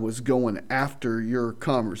was going after your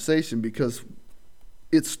conversation, because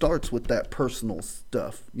it starts with that personal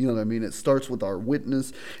stuff. You know what I mean? It starts with our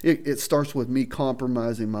witness. It starts with me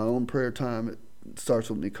compromising my own prayer time. It starts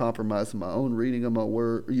with me compromising my own reading of my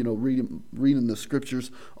word, reading the scriptures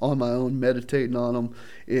on my own, meditating on them.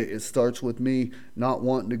 It starts with me not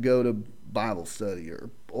wanting to go to Bible study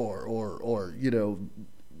or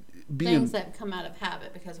being things that come out of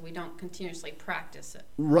habit because we don't continuously practice it.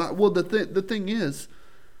 Right. Well, the thing is,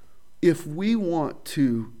 if we want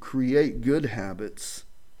to create good habits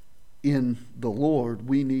in the Lord,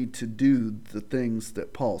 we need to do the things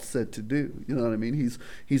that Paul said to do. You know what I mean?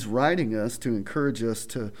 He's writing us to encourage us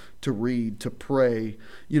to read, to pray.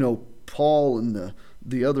 Paul and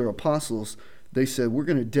the other apostles, they said, we're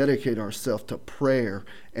going to dedicate ourselves to prayer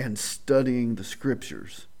and studying the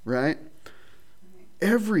scriptures, right?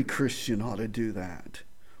 Every Christian ought to do that.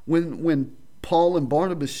 When Paul and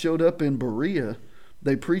Barnabas showed up in Berea,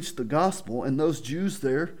 they preached the gospel, and those Jews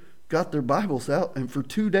there got their Bibles out and for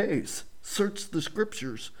 2 days searched the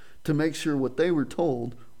scriptures to make sure what they were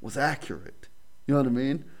told was accurate. You know what I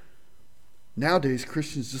mean? Nowadays,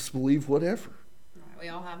 Christians just believe whatever. Right, we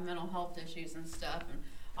all have mental health issues and stuff, and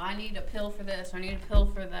I need a pill for this, I need a pill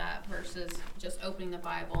for that, versus just opening the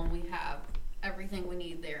Bible and we have everything we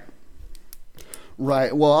need there.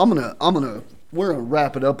 Right. Well, we're gonna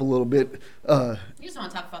wrap it up a little bit. You just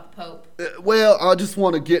want to talk about the Pope. Well, I just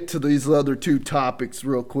want to get to these other two topics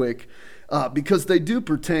real quick, because they do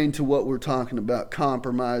pertain to what we're talking about,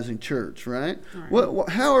 compromising church, right? Right.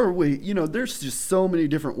 How are we? There's just so many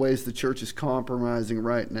different ways the church is compromising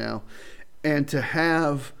right now, and to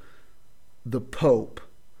have the Pope,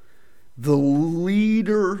 the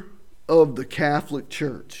leader of the Catholic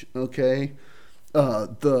Church, okay,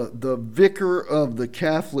 the vicar of the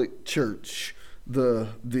Catholic Church,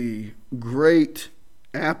 the great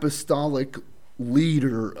apostolic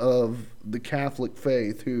leader of the Catholic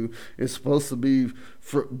faith, who is supposed to be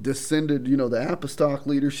descended, the apostolic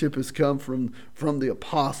leadership has come from the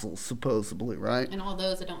apostles, supposedly, right? And all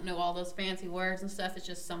those that don't know all those fancy words and stuff, it's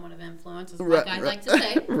just someone of influence, is right, what guys like to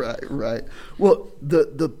say. Right. Well,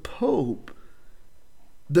 the Pope,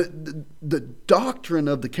 the doctrine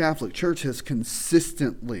of the Catholic Church has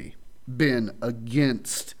consistently been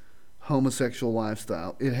against homosexual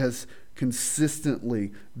lifestyle. It has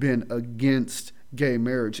consistently been against gay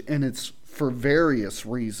marriage, and it's for various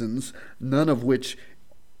reasons, none of which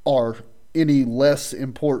are any less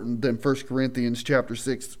important than 1 Corinthians chapter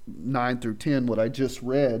 6, 9 through 10, what I just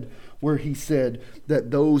read, where he said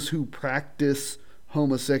that those who practice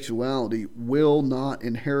homosexuality will not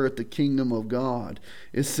inherit the kingdom of God.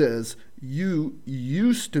 It says, you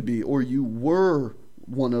used to be, or you were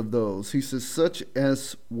one of those. He says, such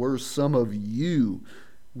as were some of you,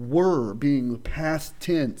 were being the past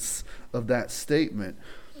tense of that statement.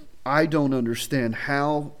 I don't understand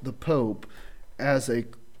how the Pope, I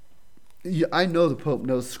know the Pope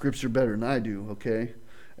knows Scripture better than I do, okay?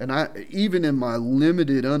 And even in my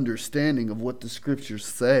limited understanding of what the Scriptures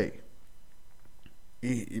say,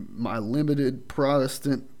 my limited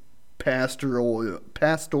Protestant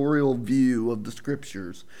pastoral view of the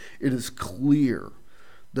Scriptures, it is clear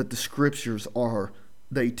that the Scriptures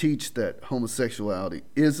they teach that homosexuality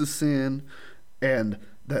is a sin, and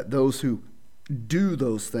that those who do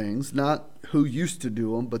those things, not who used to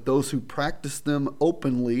do them, but those who practice them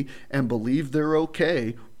openly and believe they're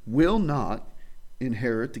okay, will not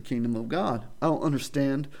inherit the kingdom of God. I don't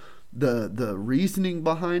understand the reasoning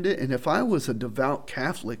behind it, and if I was a devout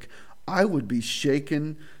Catholic, I would be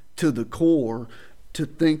shaken to the core to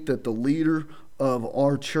think that the leader of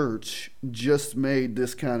our church just made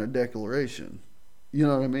this kind of declaration. You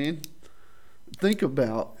know what I mean? Think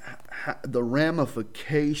about the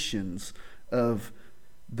ramifications of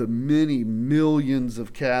the many millions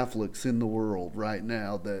of Catholics in the world right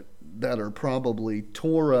now that are probably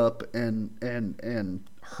tore up and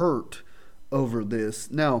hurt over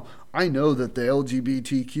this. Now, I know that the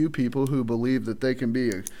LGBTQ people who believe that they can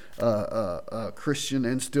be a Christian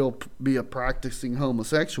and still be a practicing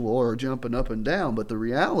homosexual are jumping up and down, but the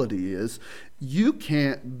reality is you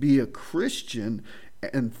can't be a Christian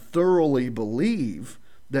and thoroughly believe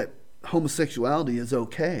that homosexuality is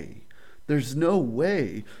okay. There's no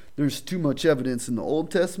way. There's too much evidence in the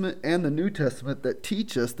Old Testament and the New Testament that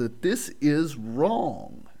teach us that this is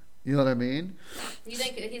wrong. You know what I mean? You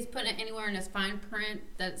think he's putting it anywhere in his fine print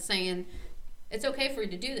that's saying it's okay for you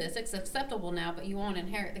to do this, it's acceptable now, but you won't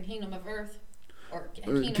inherit the kingdom of earth or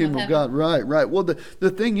kingdom of God? Right. Well,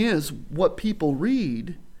 the thing is, what people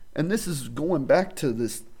read, and this is going back to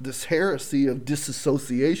this heresy of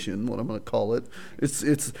disassociation, what I'm going to call it.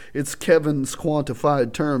 It's Kevin's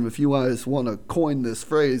quantified term. If you guys want to coin this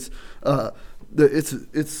phrase,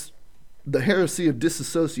 it's the heresy of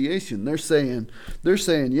disassociation. They're saying,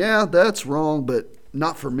 yeah, that's wrong, but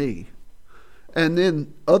not for me. And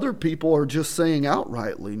then other people are just saying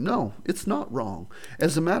outrightly, no, it's not wrong.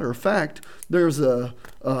 As a matter of fact, there's a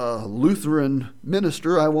Lutheran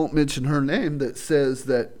minister, I won't mention her name, that says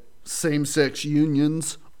that same-sex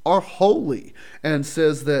unions are holy, and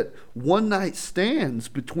says that one-night stands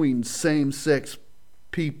between same-sex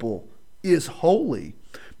people is holy,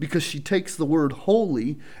 because she takes the word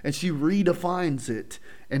holy and she redefines it.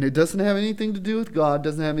 And it doesn't have anything to do with God,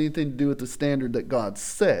 doesn't have anything to do with the standard that God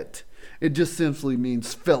set. It just simply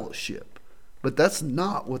means fellowship. But that's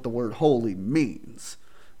not what the word holy means.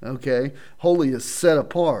 Okay? Holy is set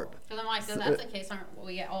apart. Because I'm like, if that's the case, aren't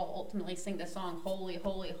we all ultimately sing the song "Holy,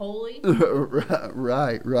 Holy, Holy"?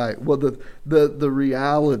 Right. Well, the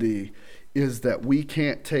reality is that we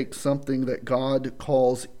can't take something that God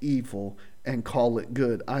calls evil and call it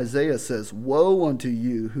good. Isaiah says, "Woe unto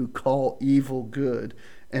you who call evil good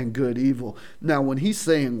and good evil." Now, when he's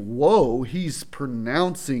saying woe, he's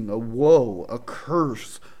pronouncing a woe, a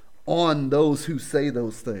curse on those who say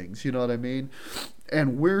those things. You know what I mean?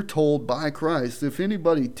 And we're told by Christ, if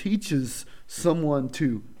anybody teaches someone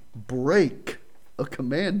to break a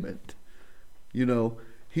commandment,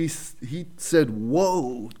 he said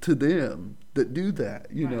woe to them that do that,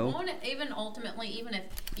 Won't it, even ultimately, even if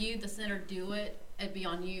you, the sinner, do it, it'd be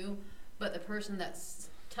on you, but the person that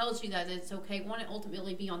tells you that it's okay, won't it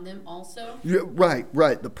ultimately be on them also? Yeah,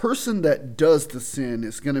 right. The person that does the sin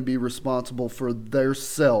is going to be responsible for their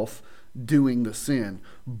self doing the sin.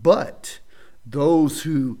 But those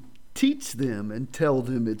who teach them and tell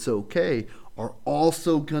them it's okay are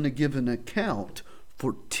also going to give an account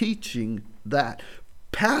for teaching that.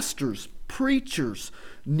 Pastors, preachers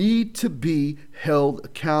need to be held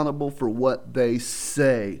accountable for what they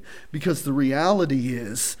say, because the reality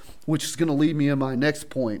is, which is going to lead me in my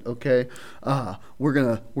next point, okay? We're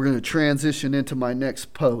gonna transition into my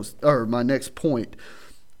next point.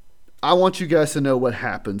 I want you guys to know what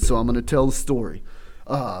happened, so I'm going to tell the story.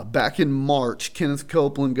 Back in March, Kenneth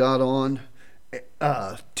Copeland got on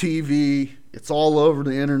TV. It's all over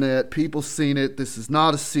the internet. People seen it. This is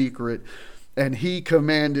not a secret. And he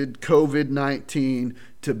commanded COVID-19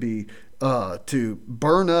 to be to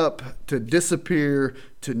burn up, to disappear,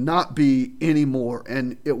 to not be anymore.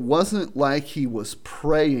 And it wasn't like he was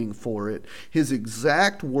praying for it. His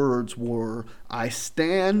exact words were, "I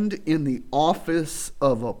stand in the office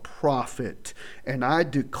of a prophet, and I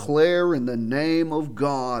declare in the name of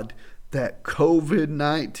God that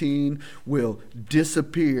COVID-19 will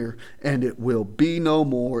disappear and it will be no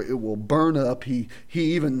more. It will burn up." He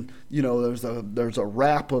even, there's a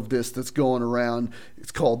rap of this that's going around.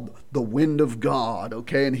 It's called the wind of God,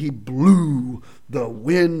 okay? And he blew the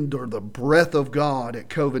wind or the breath of God at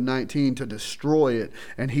COVID-19 to destroy it.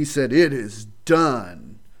 And he said, "It is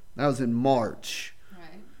done." That was in March.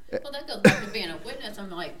 Right. Well, that goes back to being a witness. I'm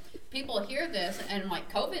like, people hear this and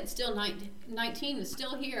like, COVID still 19 is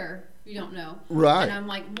still here. You don't know. Right. And I'm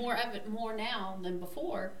like, more now than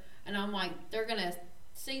before. And I'm like, they're going to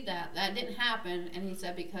see that didn't happen. And he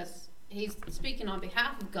said, because he's speaking on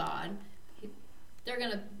behalf of God, they're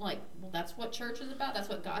going to like, well, that's what church is about. That's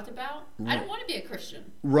what God's about. Right. I don't want to be a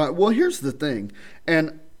Christian. Right. Well, here's the thing.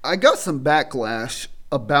 And I got some backlash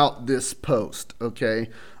about this post, okay?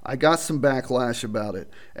 I got some backlash about it.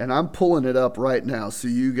 And I'm pulling it up right now so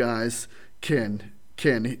you guys can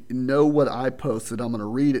know what I posted. I'm going to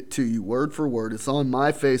read it to you word for word. It's on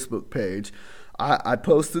my Facebook page. I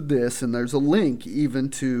posted this, and there's a link even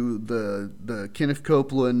to the Kenneth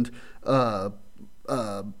Copeland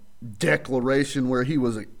declaration where he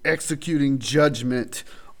was executing judgment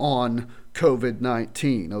on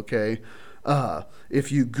COVID-19, okay?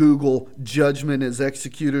 If you Google "judgment is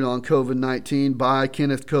executed on COVID-19" by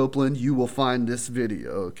Kenneth Copeland, you will find this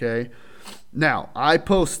video, okay? Now, I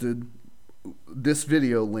posted this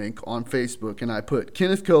video link on Facebook, and I put,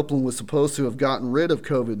 "Kenneth Copeland was supposed to have gotten rid of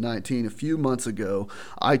COVID-19 a few months ago."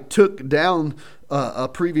 I took down a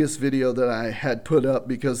previous video that I had put up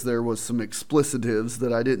because there was some explicitives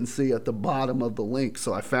that I didn't see at the bottom of the link,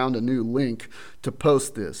 so I found a new link to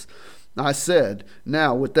post this. I said,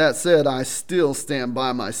 "Now, with that said, I still stand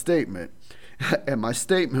by my statement." And my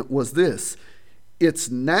statement was this: "It's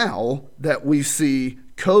now that we see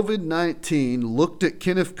COVID-19 looked at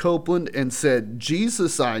Kenneth Copeland and said,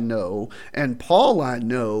 'Jesus I know, and Paul I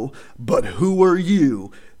know, but who are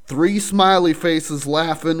you?'" 3 smiley faces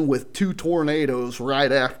laughing with 2 tornadoes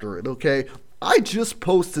right after it, okay? I just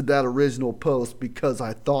posted that original post because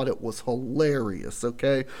I thought it was hilarious,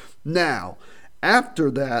 okay? Now,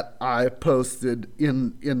 after that, I posted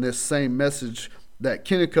in this same message that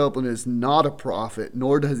Kenneth Copeland is not a prophet,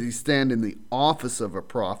 nor does he stand in the office of a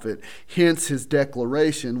prophet. Hence, his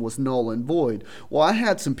declaration was null and void. Well, I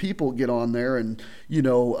had some people get on there and,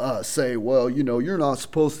 say, "Well, you're not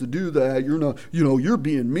supposed to do that. You're not, you're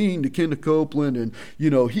being mean to Kenneth Copeland, and,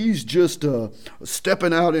 he's just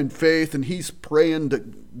stepping out in faith, and he's praying to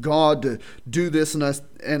God to do this."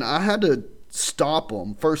 And I had to stop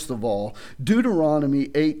them. First of all, Deuteronomy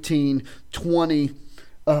 18:20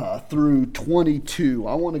 through 22.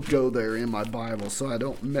 I want to go there in my Bible so I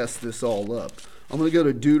don't mess this all up. I'm going to go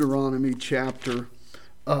to Deuteronomy chapter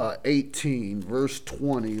 18, verse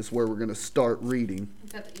 20 is where we're going to start reading.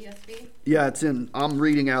 Is that the ESV? Yeah, I'm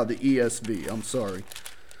reading out of the ESV. I'm sorry.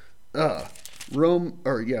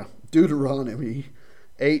 Deuteronomy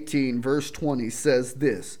 18 verse 20 says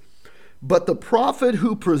this: "But the prophet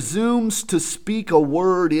who presumes to speak a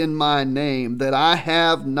word in my name that I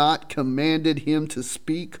have not commanded him to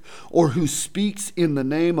speak, or who speaks in the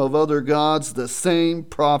name of other gods, the same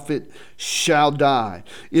prophet shall die.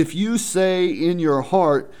 If you say in your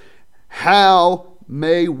heart, how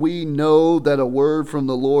may we know that a word from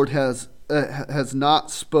the Lord has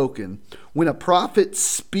not spoken? When a prophet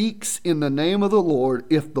speaks in the name of the Lord,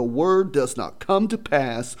 if the word does not come to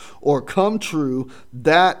pass or come true,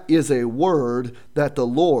 that is a word that the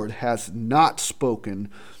Lord has not spoken.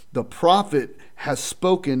 The prophet has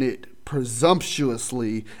spoken it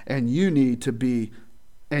presumptuously, and you need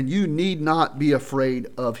not be afraid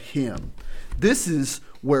of him." This is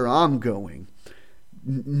where I'm going.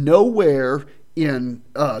 Nowhere in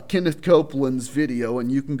Kenneth Copeland's video, and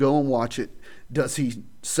you can go and watch it, does he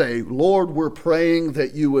say, "Lord, we're praying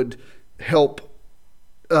that you would help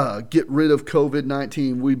get rid of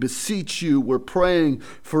COVID-19. We beseech you. We're praying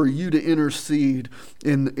for you to intercede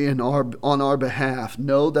on our behalf."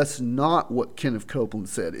 No, that's not what Kenneth Copeland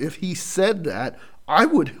said. If he said that, I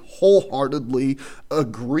would wholeheartedly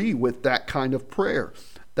agree with that kind of prayer.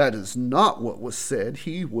 That is not what was said.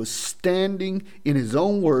 He was standing in his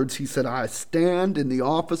own words. He said, "I stand in the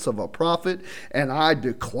office of a prophet, and I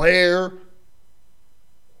declare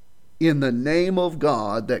in the name of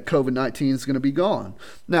God that COVID-19 is going to be gone."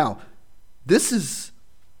 Now, this is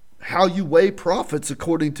how you weigh prophets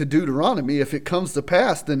according to Deuteronomy. If it comes to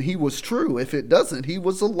pass, then he was true. If it doesn't, he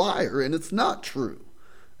was a liar, and it's not true.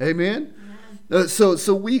 Amen?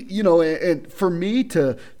 So we, and for me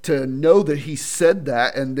to know that he said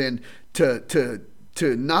that and then to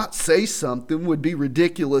not say something would be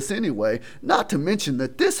ridiculous anyway. Not to mention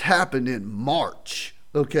that this happened in March,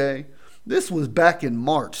 okay? This was back in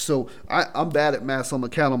March. So I'm bad at math, so I'm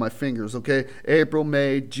going to count on my fingers, okay? April,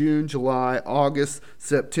 May, June, July, August,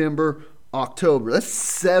 September, October. That's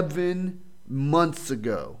 7 months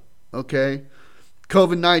ago, okay?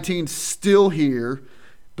 COVID-19's still here.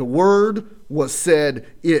 The word was said,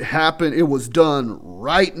 it happened, it was done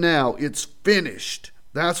right now, it's finished.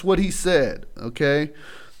 That's what he said, okay?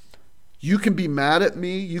 You can be mad at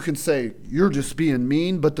me, you can say, you're just being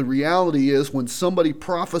mean, but the reality is when somebody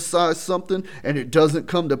prophesies something and it doesn't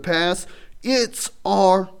come to pass, it's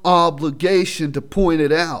our obligation to point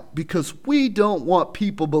it out, because we don't want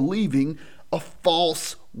people believing a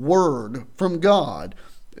false word from God.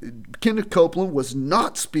 Kenneth Copeland was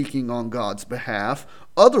not speaking on God's behalf.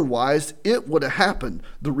 Otherwise, it would have happened.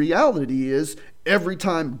 The reality is, every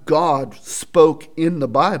time God spoke in the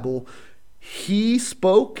Bible, he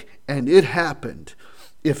spoke and it happened.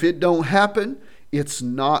 If it don't happen, it's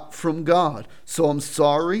not from God. So I'm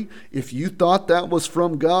sorry, if you thought that was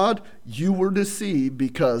from God, you were deceived,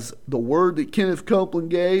 because the word that Kenneth Copeland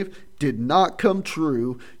gave did not come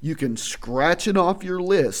true. You can scratch it off your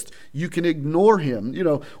list. You can ignore him.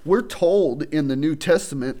 We're told in the New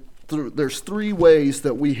Testament, there's 3 ways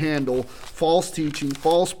that we handle false teaching,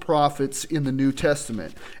 false prophets in the New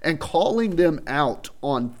Testament. And calling them out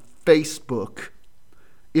on Facebook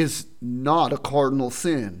is not a cardinal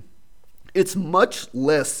sin. It's much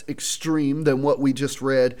less extreme than what we just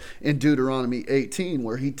read in Deuteronomy 18,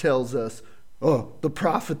 where he tells us, the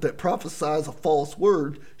prophet that prophesies a false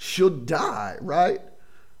word should die, right?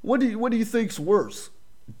 What do you think's worse?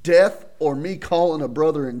 Death, or me calling a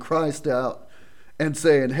brother in Christ out and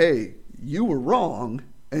saying, "Hey, you were wrong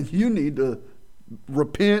and you need to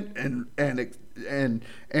repent and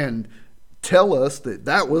tell us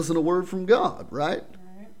that wasn't a word from God," right?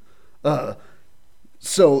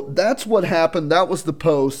 So that's what happened. That was the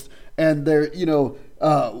post. And there,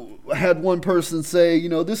 had one person say,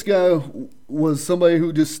 this guy was somebody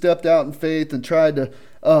who just stepped out in faith and tried to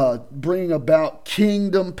bring about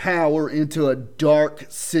kingdom power into a dark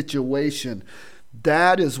situation.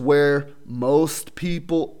 That is where most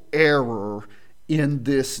people err in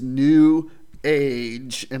this new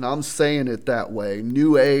age, and I'm saying it that way,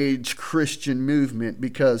 new age Christian movement,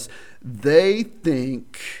 because they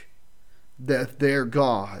think that they're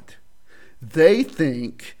God. They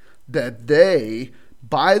think that they,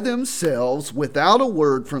 by themselves, without a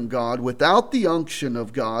word from God, without the unction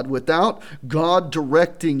of God, without God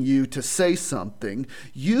directing you to say something,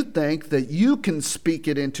 you think that you can speak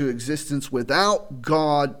it into existence without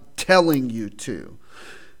God telling you to.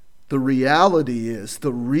 The reality is,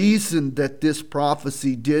 the reason that this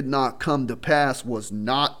prophecy did not come to pass was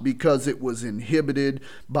not because it was inhibited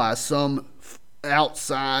by some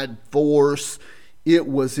outside force. It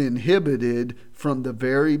was inhibited from the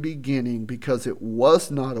very beginning because it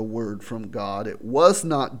was not a word from God. It was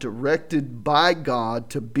not directed by God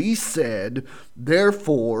to be said.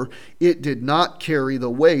 Therefore, it did not carry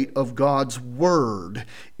the weight of God's word.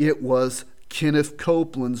 It was Kenneth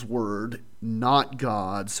Copeland's word, not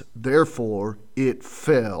God's. Therefore, it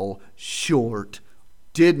fell short,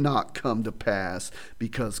 did not come to pass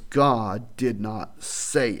because God did not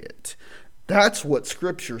say it. That's what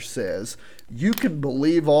Scripture says. You can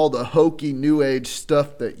believe all the hokey New Age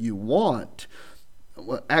stuff that you want.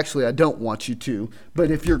 Well, actually, I don't want you to.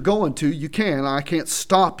 But if you're going to, you can. I can't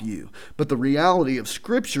stop you. But the reality of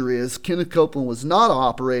Scripture is Kenneth Copeland was not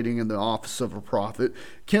operating in the office of a prophet.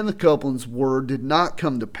 Kenneth Copeland's word did not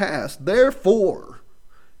come to pass. Therefore,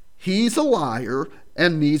 he's a liar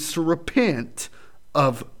and needs to repent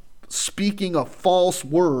of speaking a false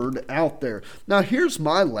word out there. Now, here's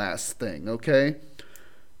my last thing, okay?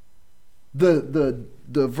 The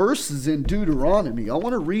verses in Deuteronomy, I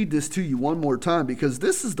want to read this to you one more time because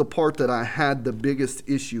this is the part that I had the biggest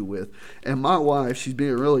issue with. And my wife, she's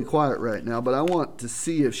being really quiet right now, but I want to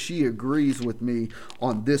see if she agrees with me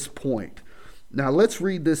on this point. Now let's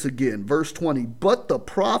read this again. Verse 20, but the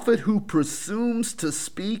prophet who presumes to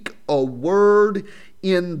speak a word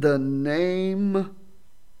in the name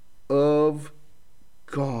of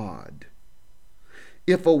God.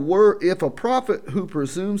 If a prophet who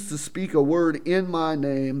presumes to speak a word in my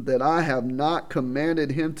name that I have not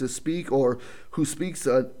commanded him to speak, or who speaks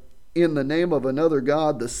in the name of another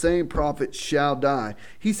God, the same prophet shall die.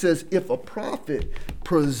 He says, if a prophet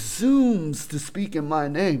presumes to speak in my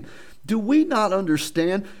name, do we not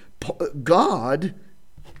understand God?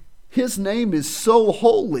 His name is so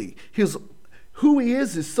holy. Who he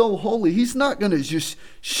is so holy. He's not going to just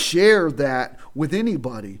share that with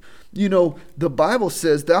anybody. You know, the Bible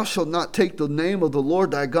says, thou shalt not take the name of the Lord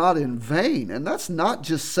thy God in vain. And that's not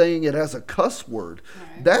just saying it as a cuss word.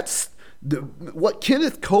 Right. That's what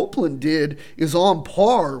Kenneth Copeland did is on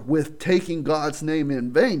par with taking God's name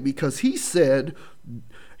in vain, because he said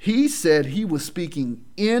he was speaking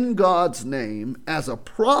in God's name as a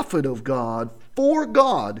prophet of God for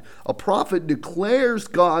God. A prophet declares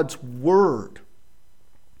God's word.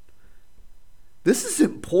 This is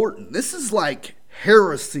important. This is like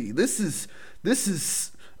heresy. This is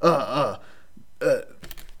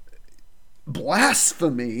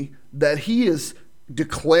blasphemy that he is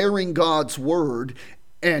declaring God's word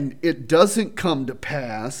and it doesn't come to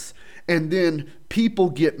pass. And then people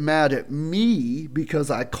get mad at me because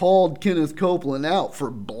I called Kenneth Copeland out for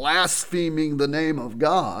blaspheming the name of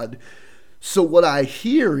God. So what I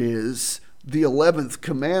hear is the 11th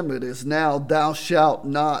commandment is now, thou shalt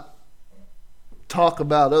not talk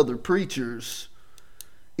about other preachers,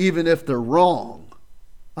 even if they're wrong.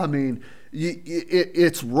 I mean,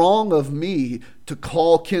 it's wrong of me to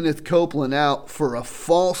call Kenneth Copeland out for a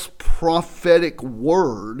false prophetic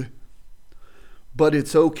word, but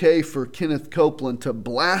it's okay for Kenneth Copeland to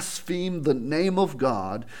blaspheme the name of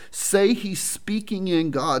God, say he's speaking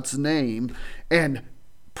in God's name, and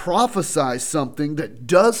prophesy something that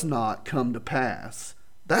does not come to pass.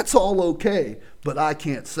 That's all okay, but I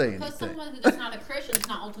can't say anything. Because someone that's not a Christian is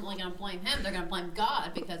not ultimately going to blame him. They're going to blame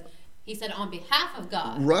God because he said on behalf of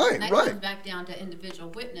God. Right, and that right. comes back down to individual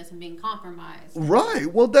witness and being compromised.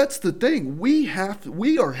 Right. Well, that's the thing. We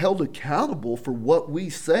are held accountable for what we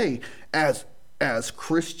say as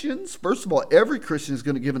Christians. First of all, every Christian is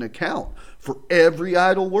going to give an account for every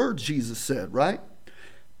idle word Jesus said, right?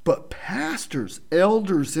 But pastors,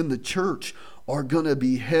 elders in the church are going to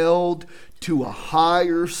be held to a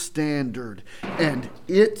higher standard. And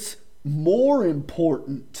it's more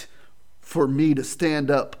important for me to stand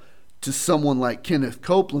up to someone like Kenneth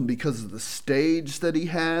Copeland because of the stage that he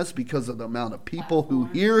has, because of the amount of people who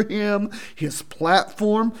hear him, his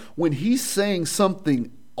platform. When he's saying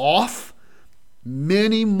something off,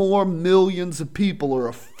 many more millions of people are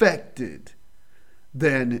affected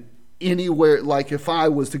than anywhere. Like if I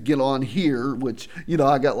was to get on here, which, you know,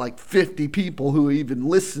 I got like 50 people who even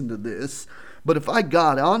listen to this. But if I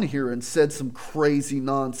got on here and said some crazy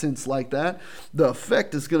nonsense like that, the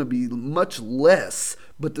effect is going to be much less,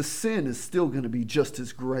 but the sin is still going to be just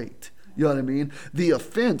as great. You know what I mean? The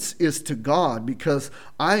offense is to God because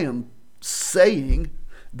I am saying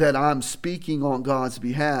that I'm speaking on God's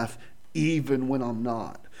behalf even when I'm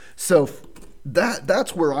not. So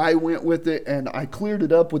that's where I went with it, and I cleared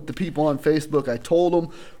it up with the people on Facebook. I told them,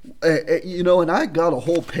 and I got a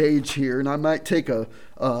whole page here, and I might take a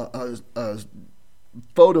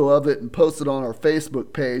photo of it and post it on our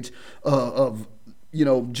Facebook page of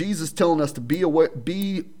Jesus telling us to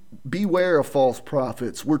be beware of false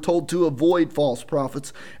prophets. We're told to avoid false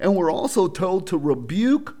prophets, and we're also told to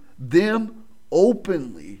rebuke them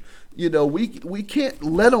openly. You know, we can't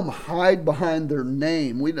let them hide behind their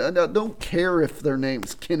name. We don't care if their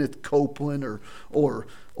name's Kenneth Copeland or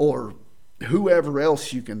whoever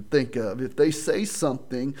else you can think of. If they say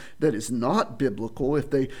something that is not biblical, if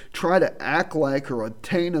they try to act like or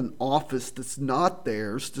attain an office that's not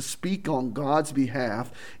theirs to speak on God's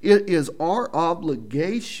behalf, it is our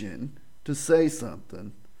obligation to say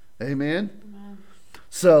something. Amen? Amen.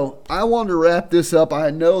 So I want to wrap this up. I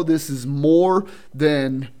know this is more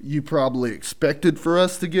than you probably expected for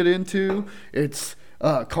us to get into. It's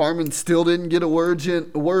Carmen still didn't get a word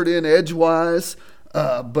in edgewise.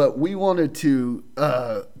 But we wanted to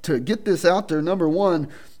get this out there. Number one,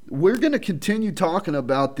 we're going to continue talking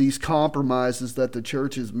about these compromises that the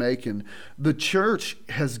church is making. The church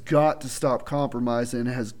has got to stop compromising,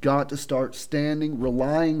 has got to start standing,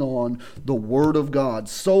 relying on the Word of God.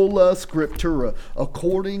 Sola Scriptura,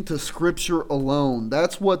 according to Scripture alone.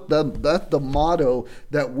 That's the motto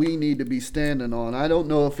that we need to be standing on. I don't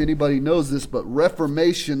know if anybody knows this, but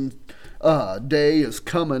Reformation Day is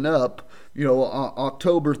coming up. You know,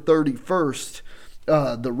 October 31st,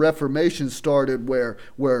 the Reformation started where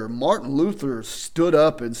Martin Luther stood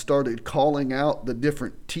up and started calling out the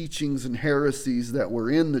different teachings and heresies that were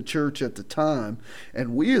in the church at the time.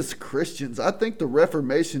 And we as Christians, I think the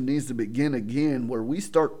Reformation needs to begin again, where we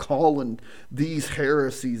start calling these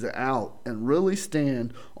heresies out and really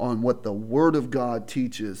stand on what the Word of God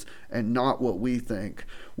teaches and not what we think.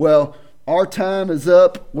 Well, our time is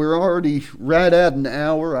up. We're already right at an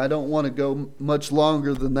hour. I don't want to go much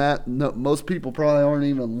longer than that. No, most people probably aren't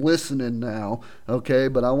even listening now, okay?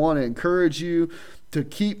 But I want to encourage you to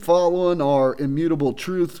keep following our Immutable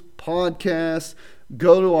Truth podcast.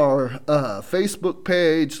 Go to our Facebook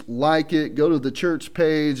page, like it. Go to the church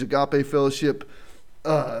page, Agape Fellowship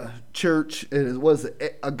Church. It was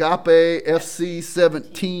Agape FC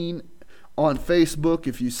 17 on Facebook.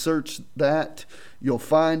 If you search that, you'll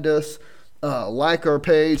find us. Like our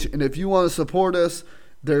page, and if you want to support us,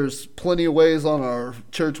 there's plenty of ways on our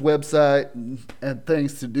church website and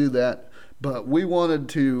things to do that. But we wanted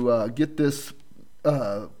to get this.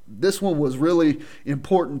 This one was really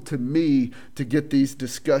important to me to get these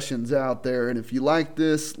discussions out there. And if you like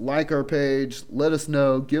this, like our page, let us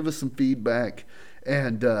know. Give us some feedback.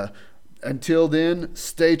 And until then,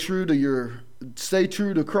 stay true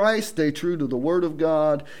to Christ, stay true to the Word of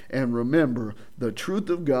God, and remember, the truth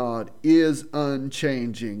of God is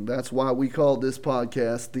unchanging. That's why we call this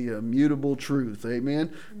podcast The Immutable Truth.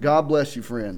 Amen? God bless you, friend.